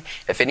County,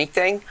 if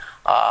anything.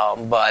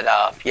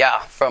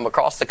 From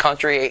across the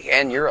country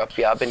and Europe,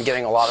 I've been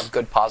getting a lot of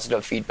good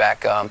positive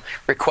feedback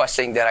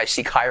requesting that I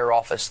seek higher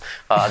office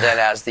than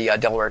as the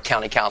Delaware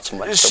County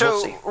Councilman. So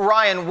we'll see.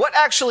 Ryan, what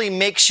actually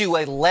makes you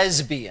a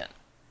lesbian?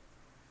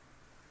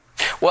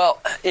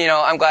 Well,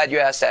 I'm glad you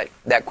asked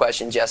that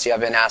question, Jesse.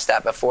 I've been asked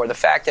that before. The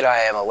fact that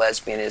I am a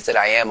lesbian is that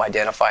I am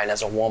identifying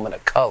as a woman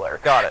of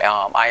color. Got it.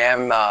 I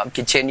am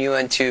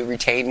continuing to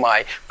retain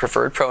my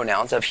preferred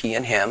pronouns of he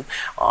and him.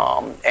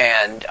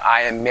 And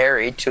I am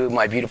married to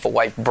my beautiful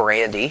wife,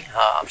 Brandy.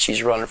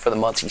 She's running for the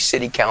Muncie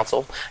City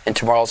Council in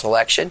tomorrow's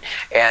election.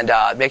 And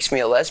it makes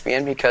me a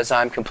lesbian because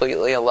I'm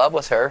completely in love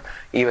with her,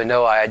 even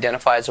though I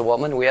identify as a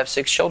woman. We have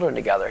 6 children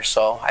together.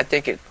 So I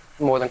think it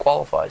more than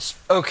qualifies.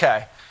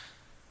 Okay.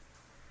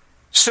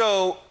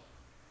 So,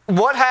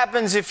 what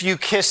happens if you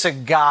kiss a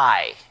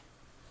guy?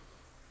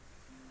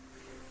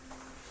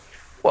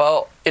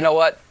 Well, you know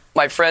what?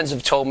 My friends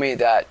have told me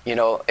that,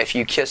 if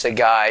you kiss a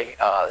guy,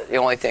 the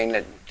only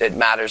thing that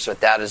matters with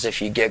that is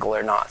if you giggle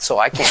or not. So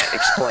I can't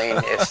explain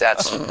if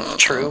that's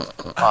true.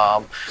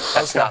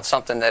 That's not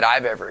something that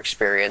I've ever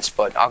experienced,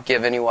 but I'll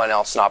give anyone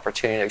else an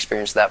opportunity to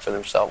experience that for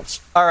themselves.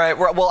 All right.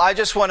 Well, I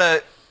just want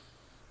to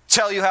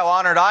tell you how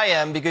honored I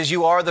am because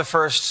you are the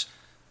first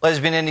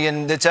lesbian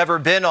Indian that's ever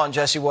been on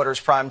Jesse Waters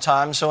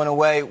Primetime. So in a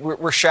way,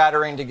 we're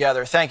shattering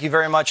together. Thank you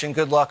very much and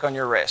good luck on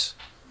your race.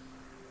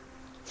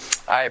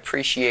 I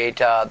appreciate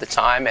the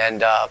time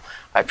and I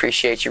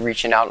appreciate you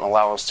reaching out and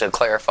allowing us to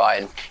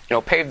clarify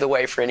and pave the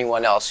way for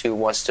anyone else who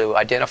wants to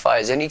identify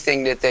as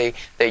anything that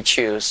they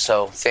choose.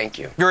 So thank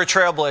you. You're a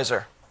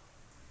trailblazer,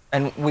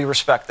 and we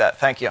respect that.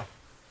 Thank you.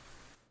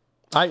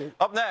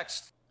 Up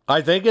next.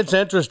 I think it's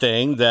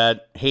interesting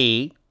that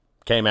he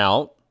came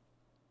out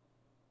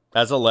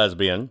as a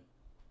lesbian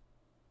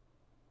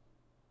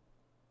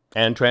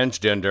and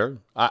transgender.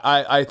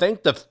 I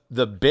think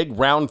the big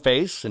round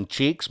face and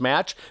cheeks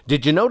match.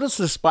 Did you notice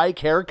the spike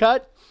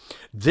haircut?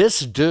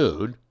 This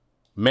dude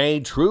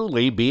may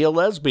truly be a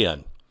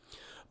lesbian,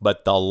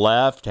 but the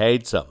left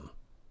hates him.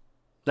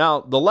 Now,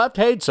 the left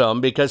hates him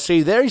because,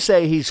 see, they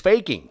say he's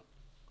faking.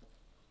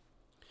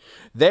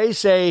 They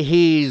say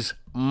he's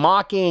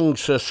mocking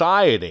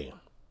society.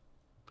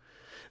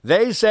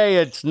 They say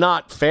it's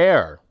not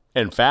fair.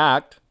 In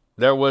fact,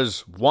 there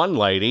was one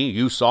lady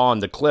you saw in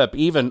the clip,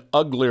 even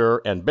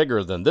uglier and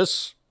bigger than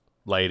this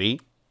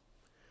lady,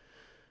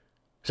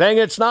 saying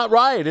it's not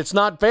right, it's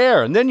not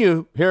fair. And then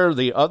you hear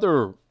the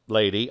other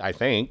lady, I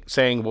think,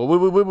 saying, well,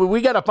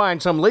 we got to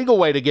find some legal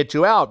way to get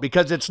you out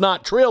because it's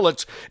not true,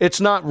 it's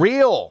not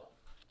real.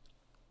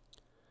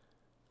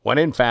 When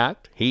in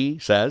fact, he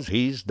says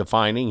he's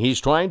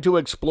trying to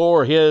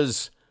explore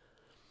his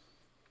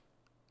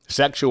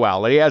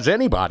sexuality, as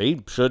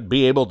anybody should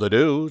be able to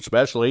do,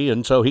 especially.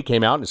 And so he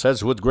came out and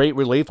says, with great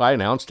relief, I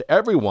announced to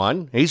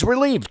everyone, he's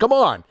relieved. Come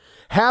on,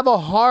 have a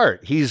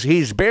heart.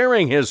 He's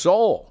bearing his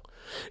soul.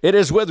 It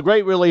is with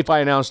great relief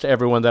I announce to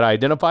everyone that I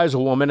identify as a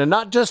woman, and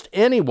not just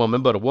any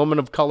woman, but a woman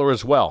of color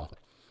as well.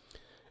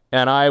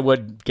 And I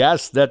would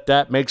guess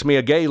that makes me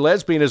a gay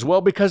lesbian as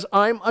well, because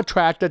I'm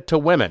attracted to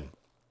women.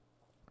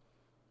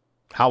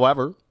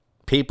 However,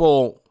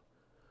 people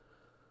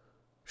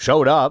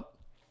showed up.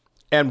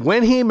 And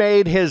when he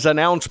made his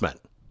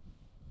announcement,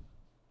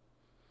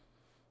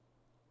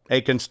 a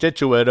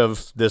constituent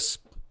of this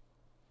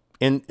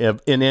in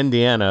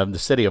Indiana, the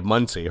city of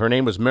Muncie, her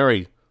name was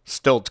Mary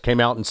Stilts, came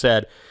out and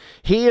said,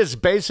 he is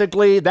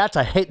basically, that's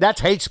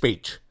hate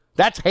speech.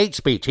 That's hate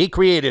speech. He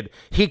created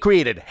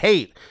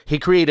hate. He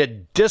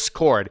created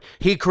discord.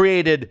 He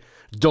created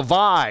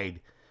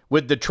divide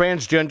with the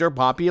transgender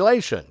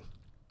population.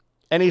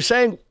 And he's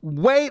saying,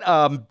 wait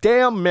a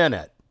damn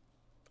minute.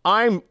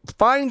 I'm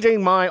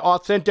finding my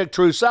authentic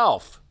true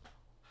self.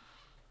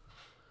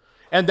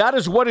 And that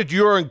is what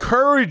you're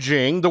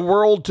encouraging the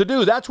world to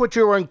do. That's what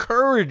you're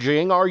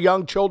encouraging our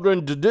young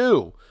children to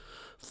do.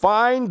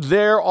 Find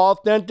their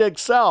authentic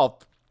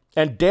self.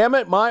 And damn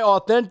it, my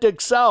authentic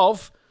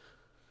self,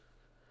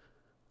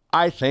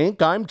 I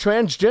think I'm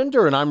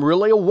transgender and I'm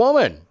really a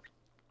woman.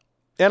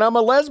 And I'm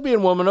a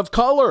lesbian woman of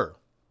color.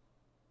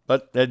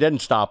 But it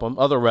didn't stop them.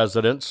 Other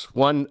residents,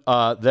 one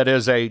that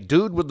is a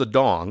dude with the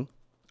dong,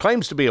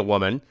 claims to be a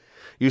woman.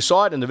 You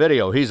saw it in the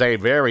video. He's a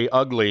very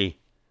ugly,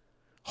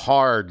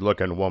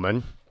 hard-looking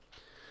woman.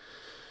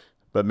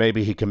 But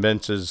maybe he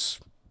convinces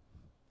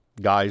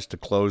guys to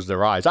close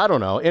their eyes. I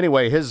don't know.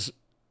 Anyway,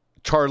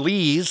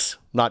 Charlize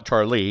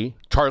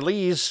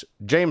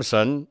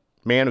Jameson,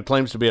 man who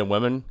claims to be a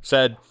woman,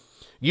 said,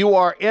 "You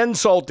are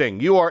insulting.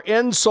 You are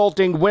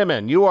insulting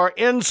women. You are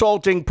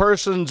insulting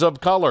persons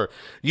of color.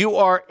 You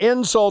are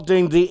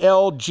insulting the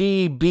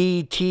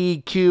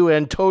LGBTQ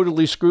and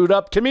totally screwed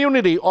up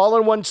community," all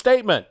in one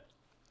statement.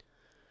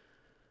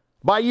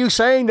 By you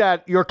saying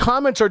that, your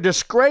comments are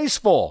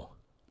disgraceful.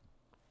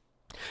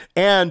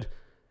 And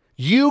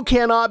you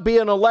cannot be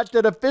an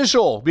elected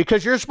official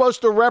because you're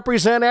supposed to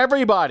represent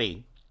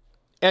everybody.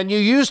 And you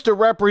used to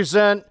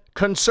represent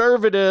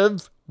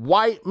conservative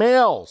white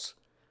males.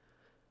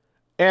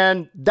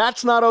 And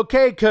that's not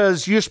okay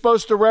because you're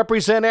supposed to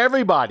represent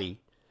everybody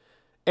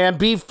and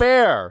be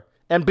fair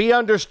and be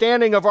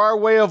understanding of our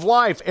way of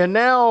life. And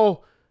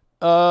now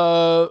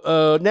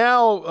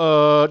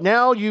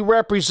you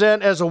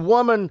represent as a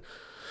woman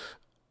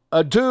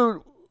a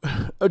dude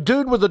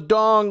with a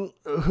dong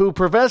who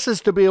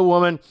professes to be a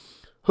woman,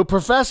 who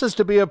professes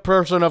to be a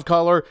person of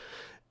color,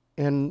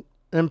 and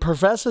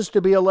professes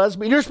to be a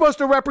lesbian. You're supposed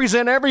to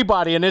represent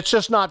everybody, and it's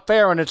just not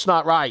fair and it's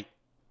not right.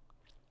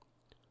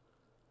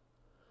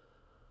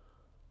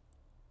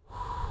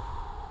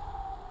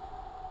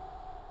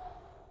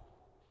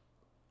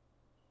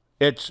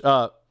 It's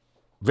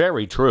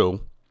very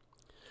true.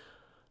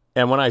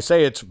 And when I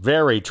say it's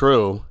very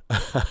true,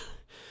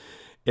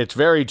 it's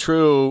very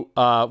true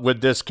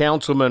with this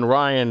Councilman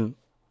Ryan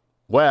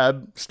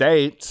Webb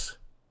states,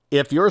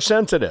 if you're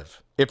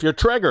sensitive, if you're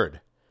triggered,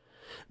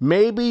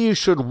 maybe you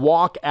should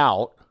walk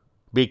out,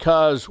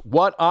 because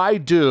what I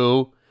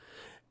do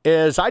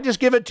is I just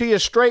give it to you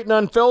straight and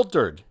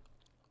unfiltered.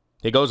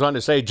 He goes on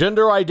to say,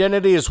 gender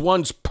identity is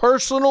one's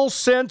personal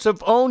sense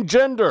of own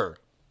gender.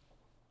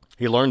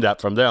 He learned that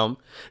from them.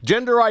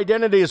 Gender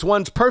identity is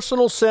one's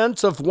personal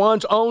sense of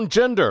one's own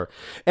gender,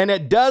 and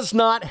it does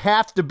not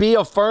have to be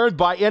affirmed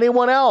by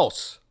anyone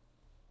else.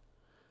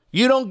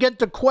 You don't get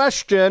to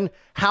question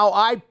how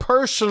I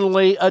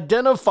personally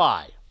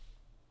identify.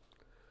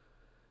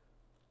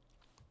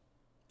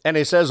 And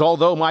he says,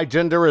 although my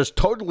gender is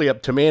totally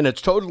up to me and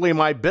it's totally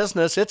my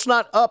business, it's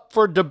not up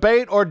for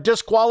debate or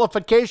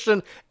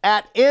disqualification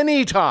at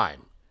any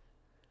time.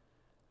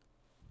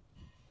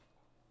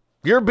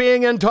 You're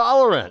being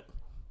intolerant.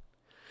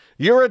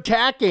 You're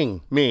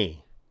attacking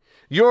me.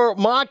 You're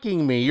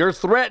mocking me. You're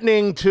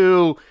threatening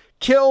to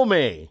kill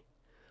me.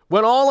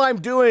 When all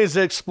I'm doing is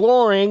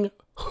exploring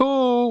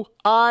who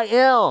I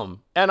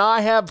am. And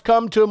I have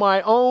come to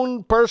my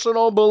own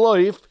personal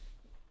belief.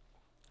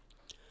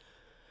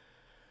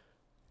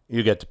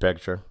 You get the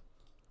picture.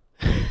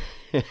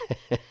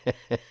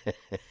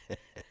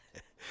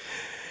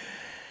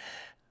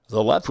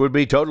 The left would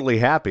be totally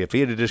happy if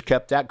he had just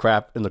kept that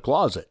crap in the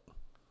closet.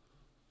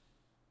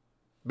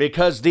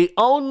 Because the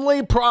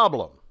only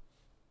problem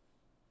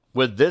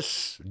with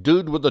this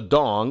dude with a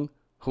dong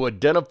who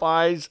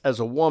identifies as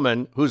a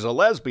woman who's a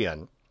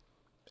lesbian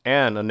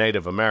and a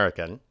Native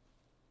American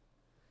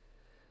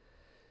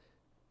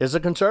is a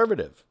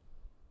conservative.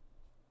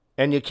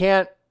 And you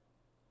can't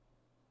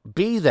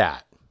be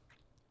that.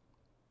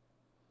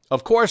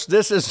 Of course,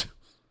 this is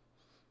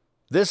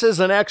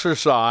an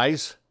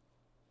exercise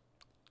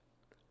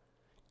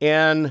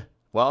in,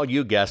 well,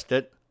 you guessed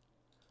it,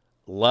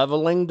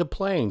 leveling the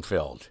playing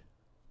field.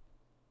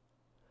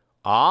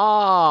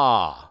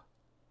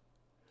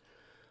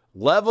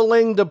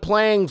 Leveling the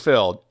playing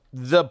field.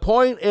 The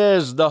point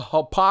is the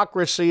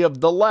hypocrisy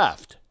of the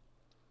left.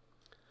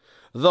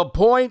 The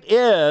point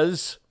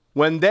is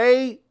when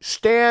they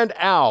stand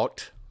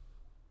out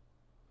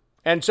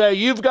and say,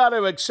 you've got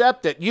to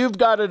accept it, you've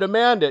got to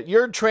demand it,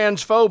 you're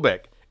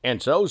transphobic,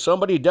 and so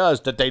somebody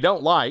does that they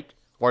don't like,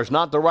 or is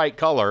not the right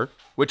color,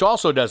 which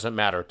also doesn't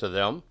matter to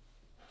them.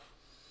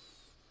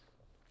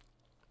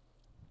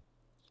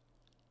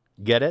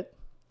 Get it?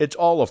 It's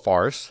all a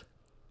farce.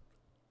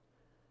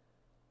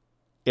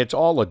 It's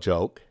all a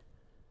joke.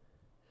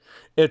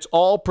 It's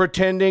all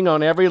pretending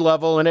on every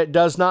level, and it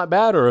does not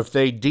matter if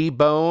they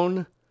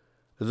debone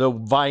the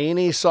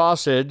Vienna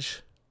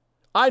sausage.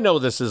 I know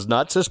this is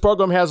nuts. This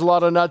program has a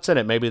lot of nuts in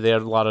it. Maybe they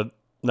had a lot of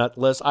nut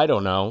lists. I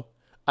don't know.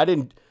 I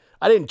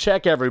didn't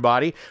check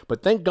everybody,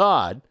 but thank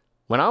God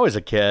when I was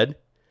a kid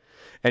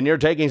and you're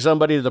taking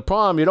somebody to the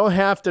prom, you don't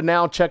have to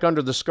now check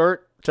under the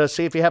skirt to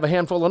see if you have a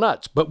handful of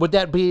nuts. But would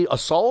that be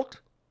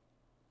assault?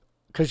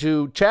 Because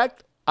you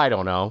checked? I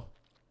don't know.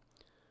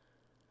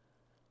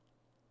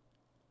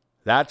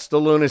 That's the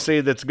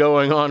lunacy that's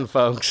going on,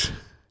 folks.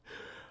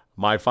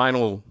 My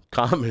final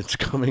comments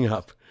coming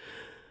up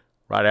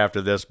right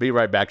after this. Be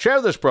right back.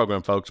 Share this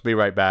program, folks. Be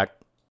right back.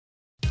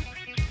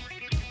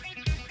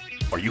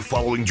 Are you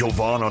following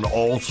Jovan on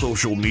all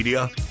social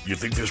media? You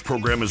think this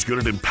program is good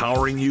at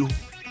empowering you?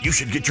 You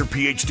should get your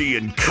PhD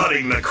in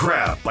cutting the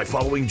crap by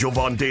following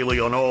Jovan Daily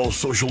on all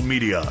social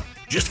media.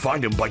 Just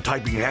find him by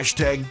typing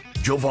hashtag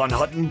Jovan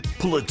Hutton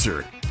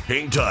Pulitzer.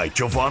 Hang tight,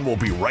 Jovan will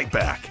be right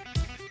back.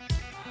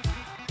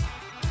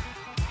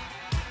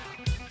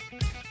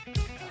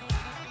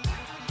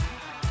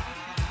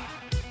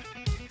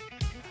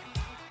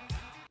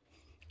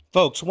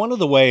 Folks, one of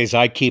the ways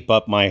I keep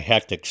up my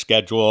hectic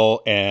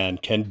schedule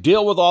and can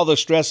deal with all the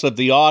stress of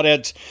the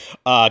audits,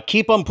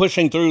 keep on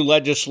pushing through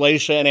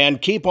legislation, and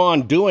keep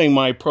on doing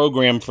my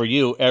program for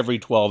you every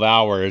 12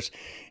 hours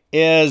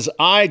is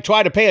I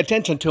try to pay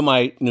attention to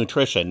my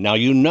nutrition. Now,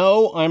 you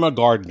know I'm a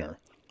gardener.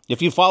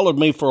 If you followed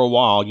me for a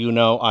while, you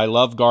know I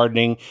love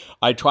gardening.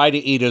 I try to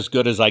eat as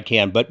good as I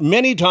can. But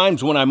many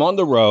times when I'm on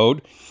the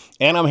road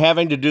and I'm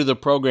having to do the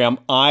program,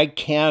 I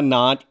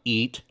cannot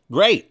eat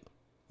great.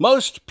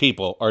 Most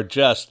people are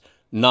just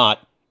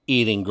not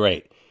eating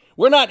great.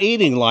 We're not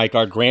eating like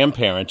our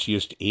grandparents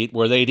used to eat,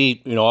 where they'd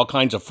eat, all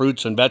kinds of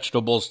fruits and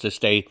vegetables to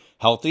stay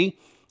healthy.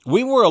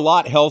 We were a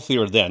lot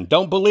healthier then.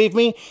 Don't believe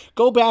me?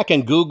 Go back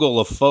and Google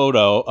a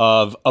photo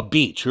of a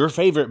beach, your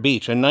favorite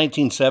beach in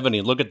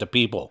 1970. Look at the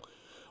people.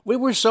 We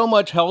were so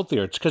much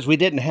healthier. It's because we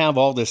didn't have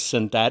all this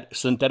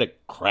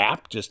synthetic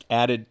crap just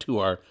added to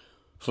our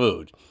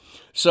food.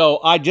 So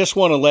I just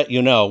want to let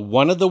you know,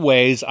 one of the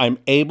ways I'm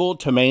able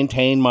to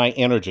maintain my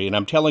energy, and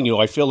I'm telling you,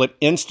 I feel it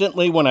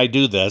instantly when I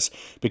do this,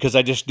 because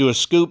I just do a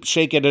scoop,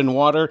 shake it in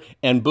water,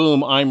 and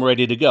boom, I'm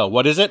ready to go.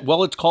 What is it?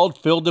 Well, it's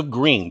called Field of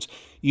Greens.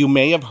 You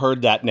may have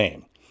heard that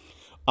name.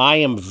 I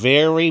am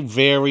very,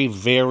 very,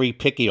 very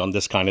picky on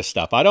this kind of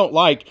stuff. I don't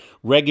like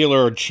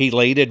regular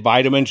chelated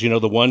vitamins,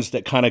 the ones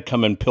that kind of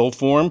come in pill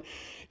form.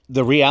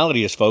 The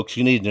reality is, folks,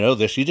 you need to know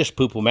this, you just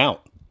poop them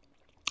out.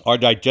 Our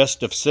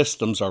digestive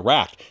systems are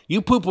racked.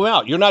 You poop them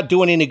out. You're not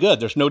doing any good.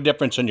 There's no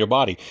difference in your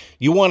body.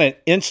 You want an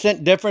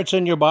instant difference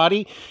in your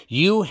body?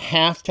 You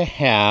have to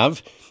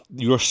have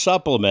your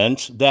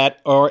supplements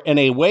that are in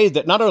a way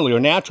that not only are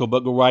natural,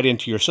 but go right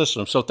into your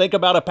system. So think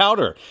about a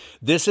powder.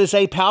 This is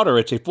a powder.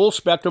 It's a full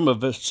spectrum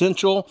of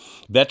essential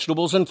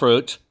vegetables and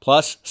fruits,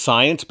 plus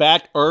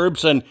science-backed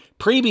herbs and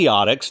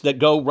prebiotics that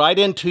go right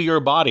into your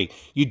body.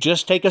 You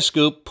just take a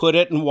scoop, put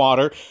it in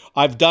water.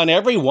 I've done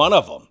every one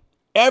of them.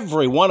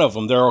 Every one of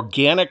them. They're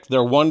organic.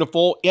 They're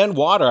wonderful in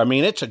water. I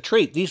mean, it's a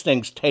treat. These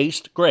things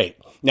taste great.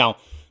 Now,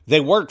 they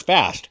work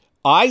fast.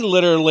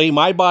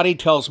 My body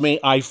tells me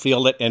I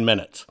feel it in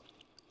minutes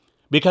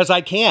because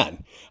I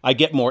can. I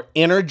get more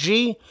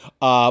energy.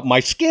 My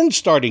skin's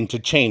starting to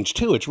change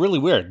too. It's really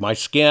weird. My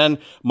skin,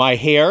 my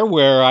hair,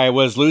 where I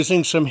was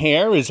losing some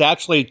hair, is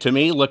actually, to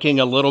me,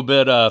 looking a little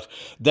bit of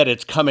that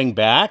it's coming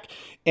back.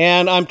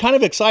 And I'm kind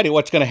of excited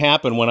what's going to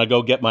happen when I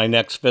go get my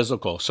next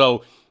physical.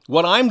 So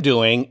what I'm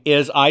doing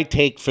is I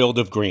take Field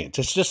of Greens.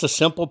 It's just a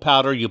simple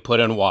powder you put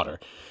in water.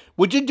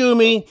 Would you do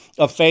me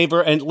a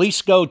favor and at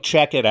least go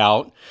check it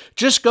out?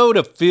 Just go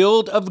to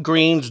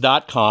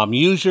fieldofgreens.com.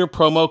 Use your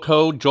promo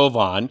code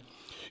Jovan.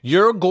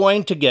 You're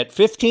going to get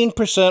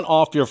 15%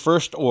 off your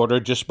first order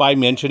just by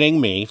mentioning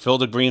me,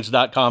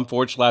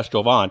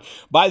 fieldofgreens.com/Jovan.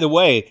 By the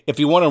way, if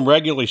you want them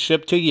regularly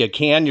shipped to you, you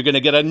can. You're going to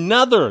get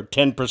another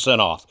 10%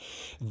 off.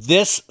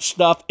 This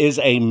stuff is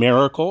a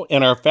miracle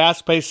in our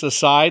fast-paced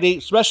society,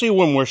 especially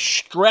when we're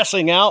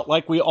stressing out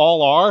like we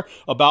all are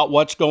about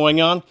what's going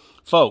on.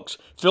 Folks,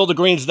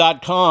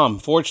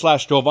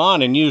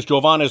 fieldofgreens.com/Jovan and use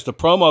Jovan as the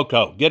promo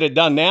code. Get it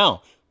done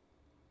now.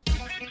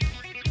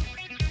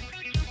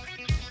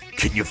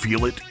 Can you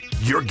feel it?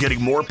 You're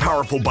getting more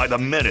powerful by the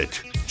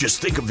minute.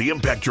 Just think of the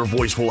impact your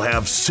voice will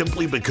have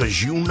simply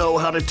because you know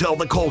how to tell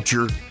the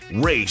culture,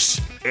 race,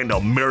 and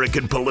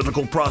American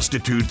political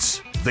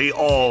prostitutes they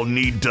all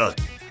need to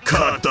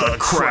cut the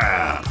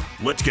crap.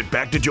 Let's get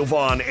back to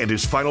Jovan and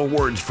his final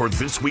words for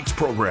this week's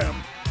program.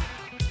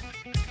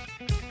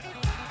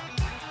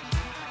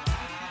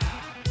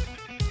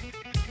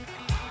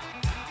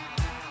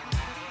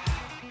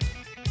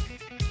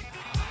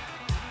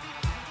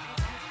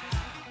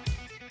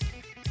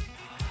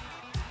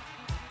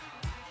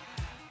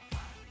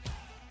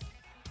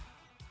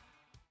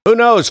 Who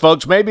knows,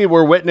 folks? Maybe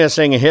we're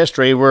witnessing a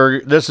history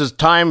where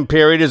time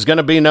period is going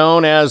to be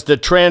known as the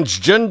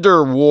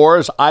Transgender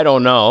Wars. I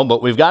don't know,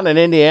 but we've got an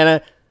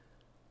Indiana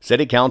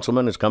city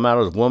councilman who's come out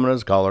as a woman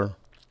of color,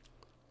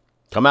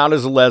 come out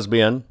as a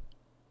lesbian,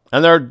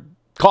 and they're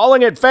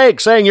calling it fake,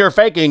 saying you're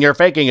faking,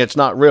 it's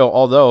not real.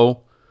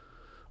 Although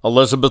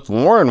Elizabeth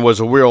Warren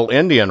was a real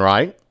Indian,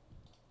 right?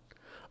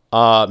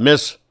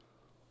 Miss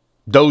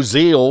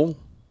Doziel,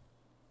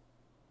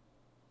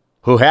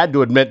 who had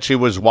to admit she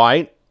was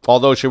white,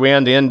 although she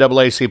ran the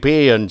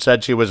NAACP and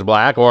said she was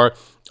black, or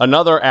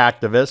another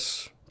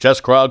activist,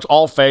 Jess Krug's,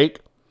 all fake,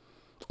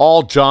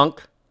 all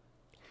junk,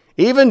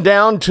 even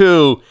down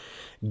to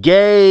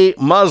gay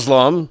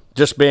Muslim,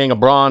 just being a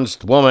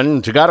bronzed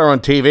woman. She got her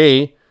on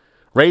TV.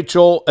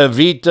 Rachel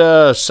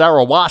Evita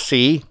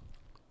Sarawasi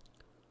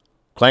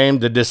claimed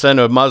the descent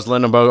of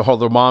Muslim, and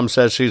her mom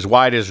says she's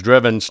white as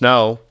driven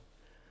snow.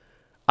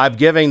 I've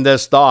given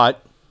this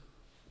thought.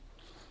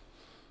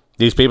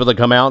 These people that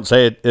come out and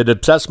say it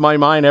obsessed my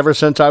mind ever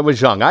since I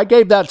was young. I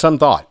gave that some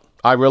thought.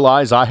 I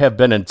realize I have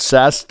been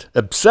obsessed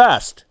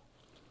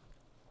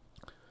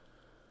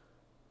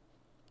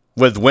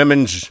with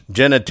women's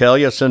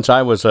genitalia since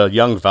I was a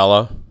young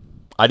fella.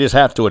 I just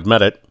have to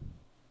admit it.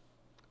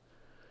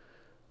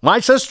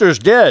 My sisters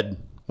did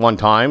one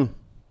time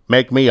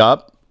make me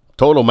up,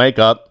 total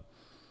makeup.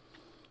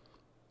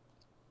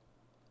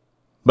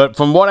 But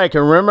from what I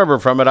can remember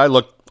from it, I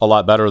look a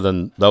lot better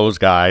than those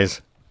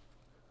guys.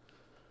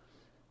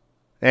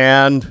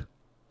 And,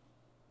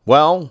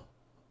 well,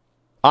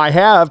 I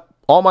have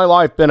all my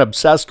life been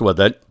obsessed with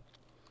it.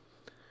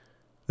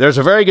 There's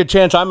a very good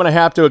chance I'm going to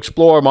have to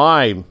explore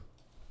my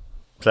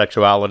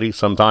sexuality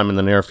sometime in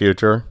the near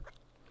future.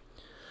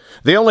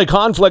 The only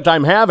conflict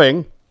I'm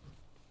having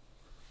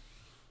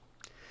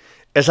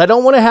is I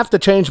don't want to have to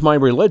change my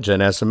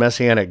religion as a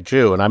Messianic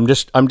Jew, and I'm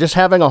just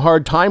having a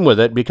hard time with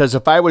it, because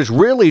if I was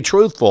really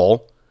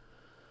truthful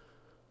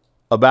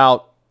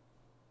about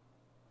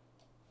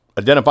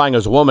identifying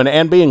as a woman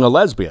and being a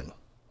lesbian,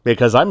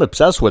 because I'm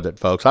obsessed with it,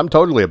 folks. I'm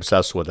totally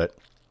obsessed with it.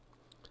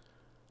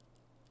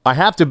 I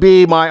have to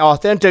be my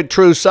authentic,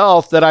 true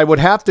self, that I would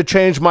have to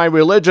change my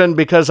religion,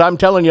 because I'm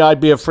telling you, I'd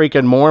be a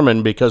freaking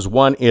Mormon, because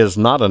one is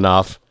not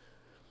enough.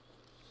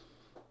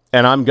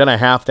 And I'm going to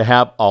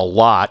have a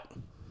lot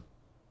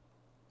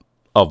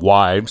of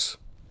wives.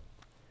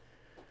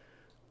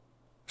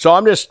 So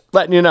I'm just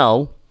letting you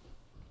know,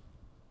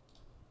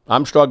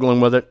 I'm struggling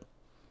with it.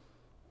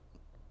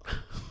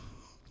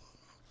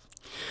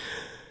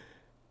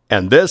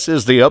 And this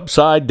is the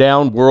upside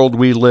down world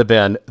we live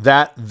in,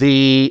 that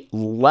the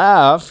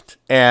left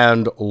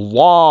and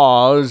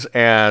laws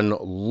and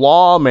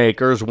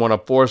lawmakers want to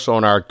force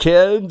on our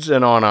kids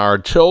and on our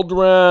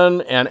children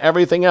and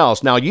everything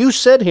else. Now, you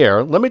sit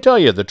here, let me tell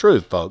you the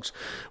truth, folks.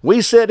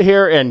 We sit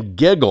here and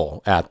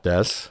giggle at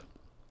this.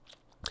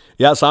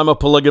 Yes, I'm a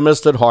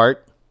polygamist at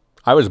heart.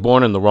 I was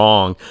born in the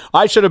wrong.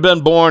 I should have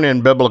been born in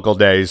biblical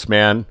days,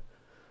 man.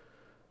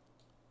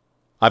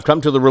 I've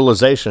come to the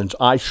realizations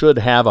I should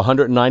have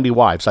 190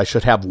 wives. I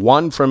should have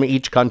one from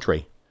each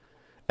country.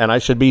 And I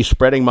should be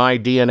spreading my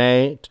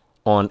DNA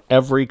on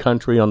every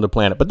country on the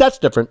planet. But that's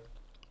different.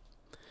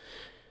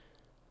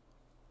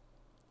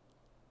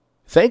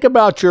 Think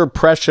about your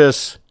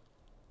precious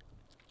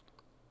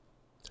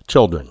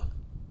children.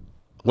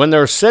 When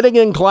they're sitting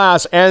in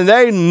class and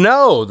they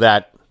know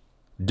that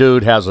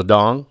dude has a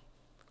dong.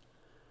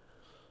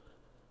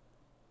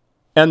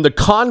 And the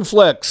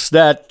conflicts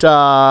that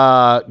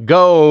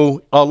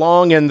go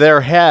along in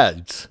their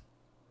heads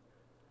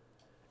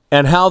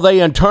and how they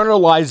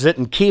internalize it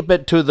and keep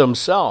it to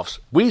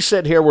themselves. We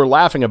sit here, we're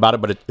laughing about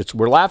it, but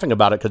we're laughing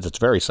about it because it's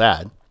very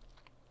sad.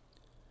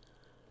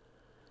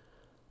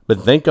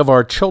 But think of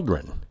our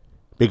children.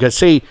 Because,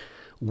 see,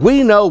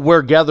 we know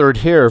we're gathered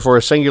here for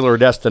a singular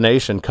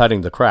destination,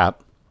 cutting the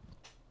crap.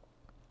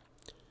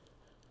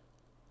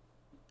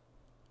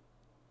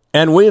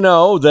 And we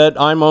know that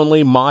I'm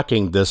only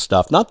mocking this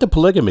stuff, not the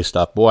polygamy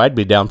stuff. Boy, I'd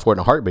be down for it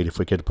in a heartbeat if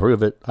we could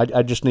prove it.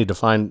 I just need to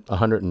find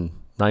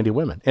 190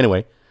 women.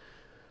 Anyway,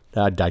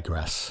 I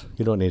digress.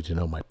 You don't need to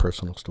know my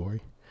personal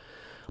story.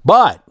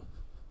 But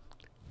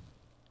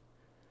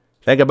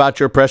think about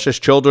your precious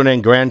children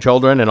and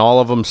grandchildren and all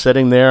of them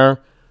sitting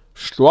there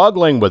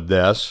struggling with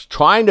this,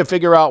 trying to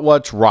figure out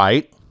what's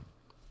right.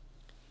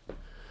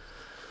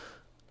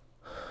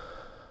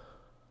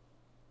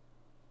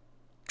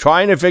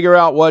 Trying to figure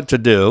out what to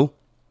do.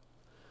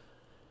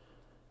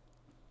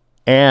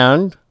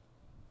 And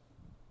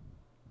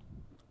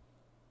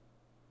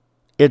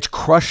it's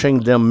crushing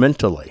them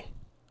mentally.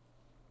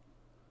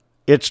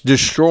 It's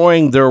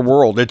destroying their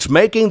world. It's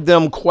making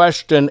them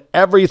question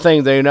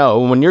everything they know.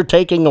 When you're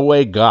taking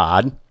away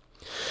God,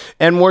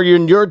 and where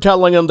you're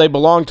telling them they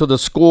belong to the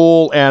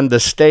school and the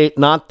state,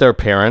 not their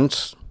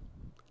parents,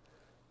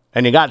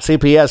 and you got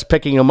CPS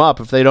picking them up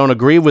if they don't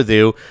agree with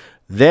you,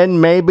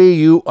 then maybe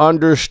you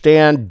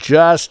understand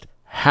just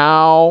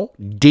how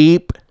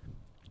deep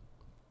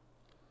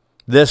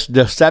this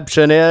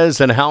deception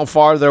is and how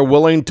far they're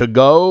willing to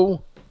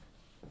go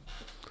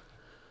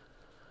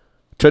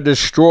to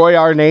destroy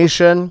our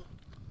nation.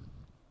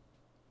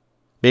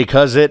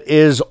 Because it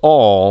is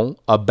all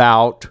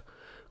about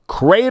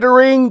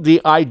cratering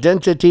the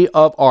identity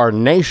of our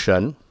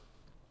nation,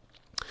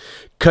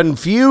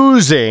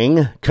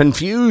 confusing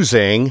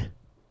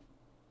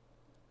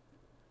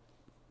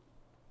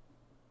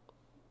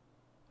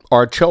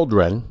our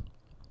children,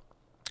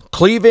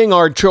 cleaving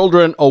our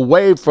children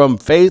away from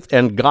faith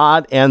and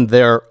God and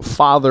their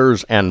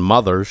fathers and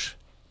mothers,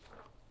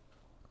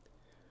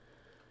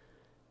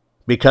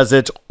 because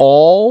it's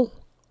all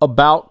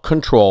about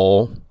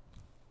control.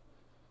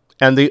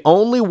 And the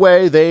only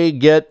way they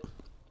get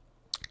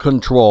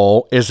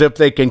control is if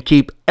they can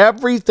keep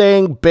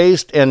everything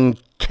based in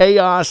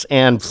chaos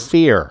and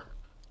fear.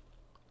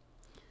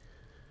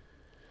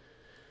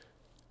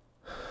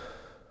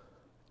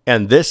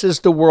 And this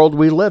is the world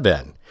we live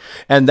in.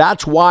 And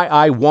that's why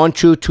I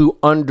want you to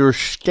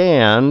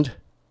understand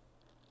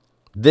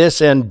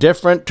this in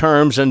different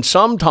terms. And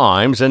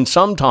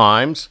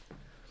sometimes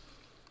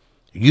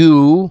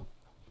you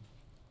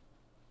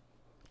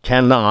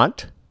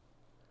cannot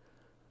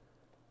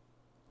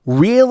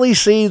really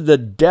see the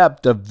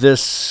depth of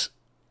this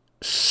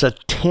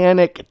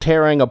satanic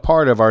tearing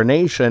apart of our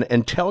nation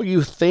until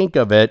you think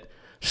of it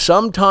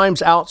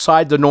sometimes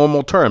outside the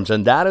normal terms.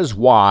 And that is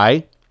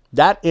why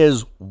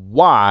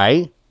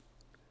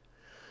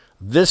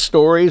this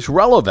story is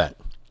relevant.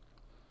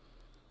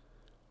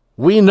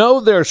 We know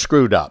they're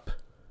screwed up.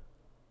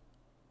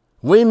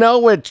 We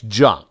know it's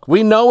junk.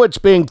 We know it's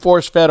being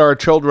force-fed our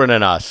children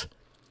and us.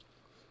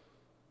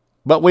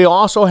 But we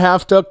also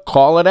have to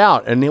call it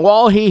out. And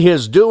all he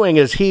is doing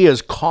is he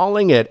is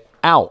calling it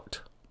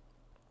out.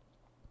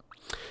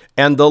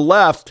 And the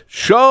left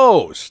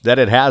shows that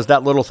it has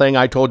that little thing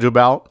I told you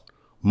about,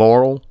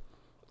 moral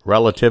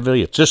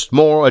relativity. It's just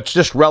moral. It's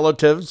just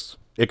relatives.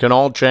 It can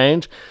all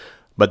change.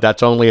 But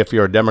that's only if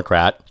you're a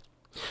Democrat.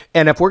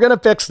 And if we're going to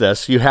fix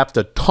this, you have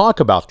to talk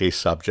about these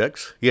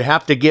subjects. You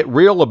have to get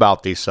real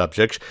about these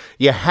subjects.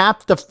 You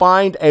have to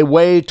find a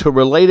way to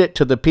relate it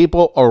to the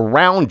people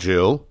around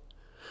you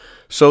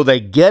so they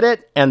get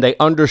it and they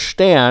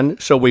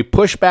understand, so we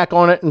push back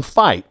on it and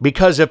fight.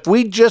 Because if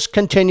we just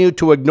continue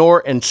to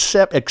ignore and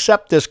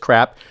accept this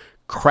crap,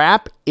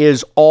 crap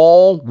is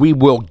all we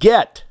will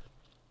get.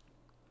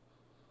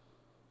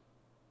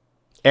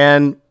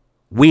 And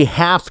we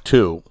have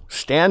to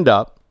stand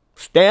up,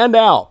 stand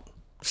out,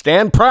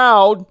 stand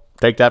proud,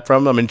 take that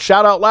from them, and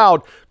shout out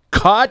loud,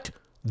 cut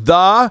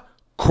the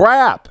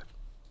crap.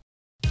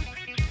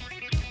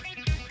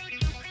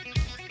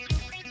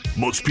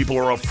 Most people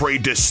are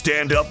afraid to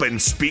stand up and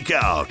speak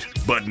out,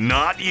 but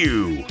not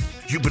you.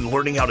 You've been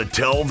learning how to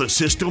tell the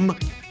system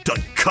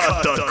to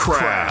cut the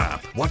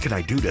crap. What can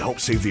I do to help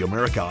save the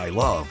America I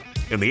love?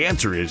 And the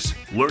answer is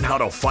learn how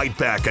to fight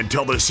back and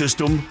tell the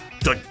system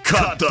to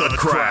cut the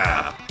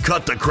crap.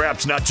 Cut the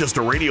Crap's not just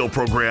a radio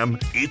program,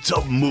 it's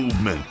a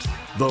movement.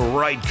 The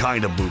right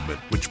kind of movement,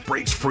 which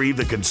breaks free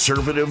the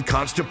conservative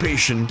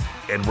constipation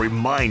and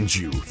reminds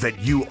you that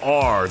you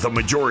are the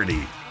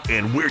majority.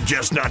 And we're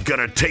just not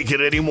gonna take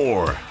it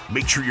anymore.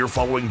 Make sure you're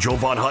following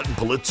Jovan Hutton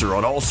Pulitzer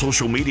on all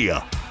social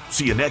media.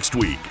 See you next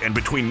week, and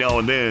between now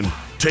and then,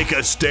 take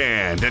a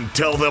stand and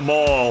tell them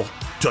all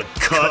to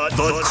cut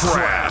the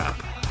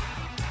crap.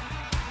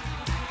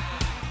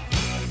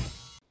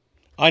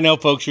 I know,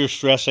 folks, you're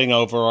stressing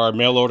over our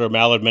mail-order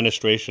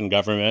maladministration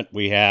government.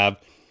 We have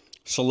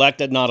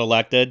selected, not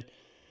elected.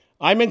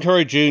 I'm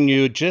encouraging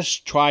you,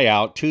 just try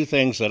out 2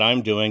 things that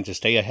I'm doing to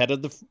stay ahead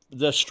of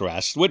the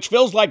stress, which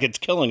feels like it's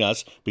killing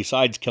us,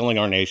 besides killing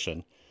our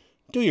nation.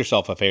 Do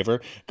yourself a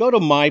favor. Go to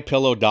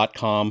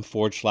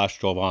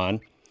mypillow.com/Jovan.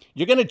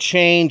 You're going to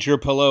change your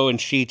pillow and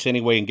sheets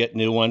anyway and get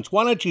new ones.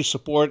 Why don't you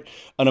support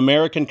an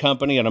American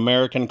company, an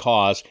American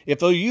cause? If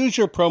they'll use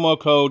your promo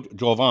code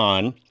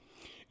Jovan,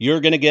 you're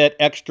going to get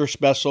extra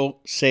special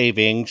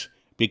savings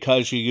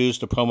because you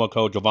used the promo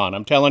code Jovan.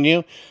 I'm telling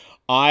you,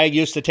 I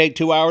used to take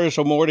 2 hours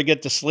or more to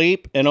get to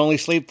sleep and only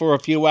sleep for a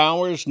few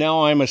hours.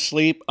 Now I'm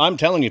asleep. I'm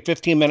telling you,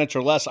 15 minutes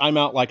or less, I'm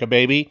out like a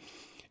baby.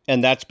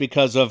 And that's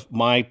because of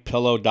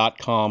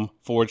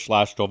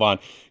mypillow.com/Jovan.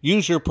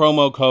 Use your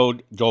promo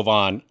code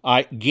Jovan.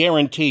 I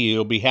guarantee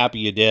you'll be happy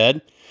you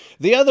did.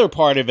 The other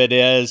part of it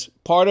is,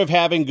 part of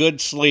having good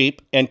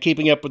sleep and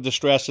keeping up with the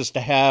stress is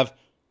to have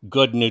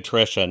good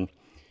nutrition.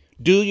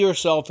 Do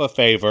yourself a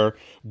favor.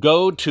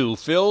 Go to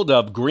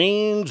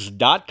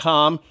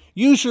fieldofgreens.com.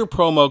 Use your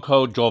promo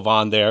code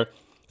Jovan there.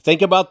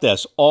 Think about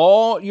this.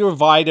 All your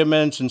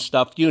vitamins and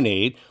stuff you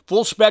need,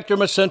 full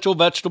spectrum essential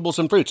vegetables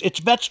and fruits. It's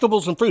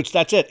vegetables and fruits.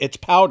 That's it. It's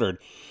powdered.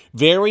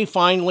 Very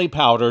finely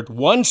powdered.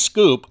 1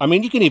 scoop. I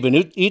mean, you can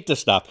even eat the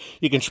stuff.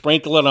 You can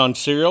sprinkle it on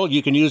cereal.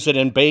 You can use it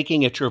in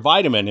baking. It's your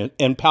vitamin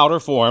in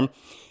powder form.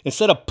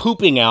 Instead of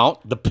pooping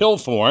out the pill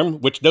form,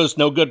 which does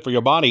no good for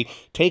your body,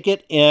 take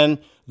it in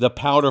the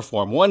powder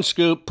form. 1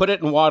 scoop, put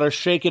it in water,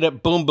 shake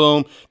it, boom,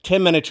 boom,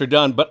 10 minutes, you're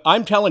done. But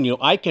I'm telling you,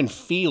 I can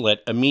feel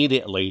it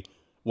immediately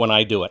when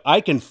I do it.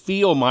 I can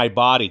feel my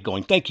body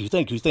going, thank you,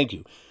 thank you, thank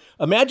you.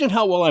 Imagine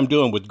how well I'm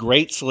doing with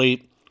great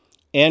sleep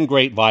and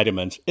great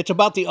vitamins. It's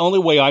about the only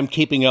way I'm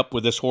keeping up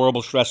with this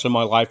horrible stress in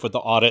my life with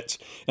the audits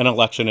and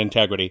election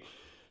integrity.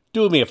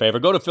 Do me a favor.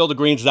 Go to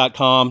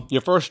fieldofgreens.com. Your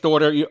first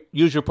order,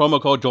 use your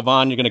promo code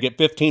Jovan. You're going to get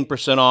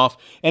 15% off.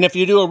 And if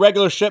you do a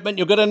regular shipment,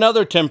 you'll get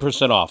another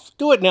 10% off.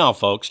 Do it now,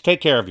 folks.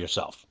 Take care of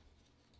yourself.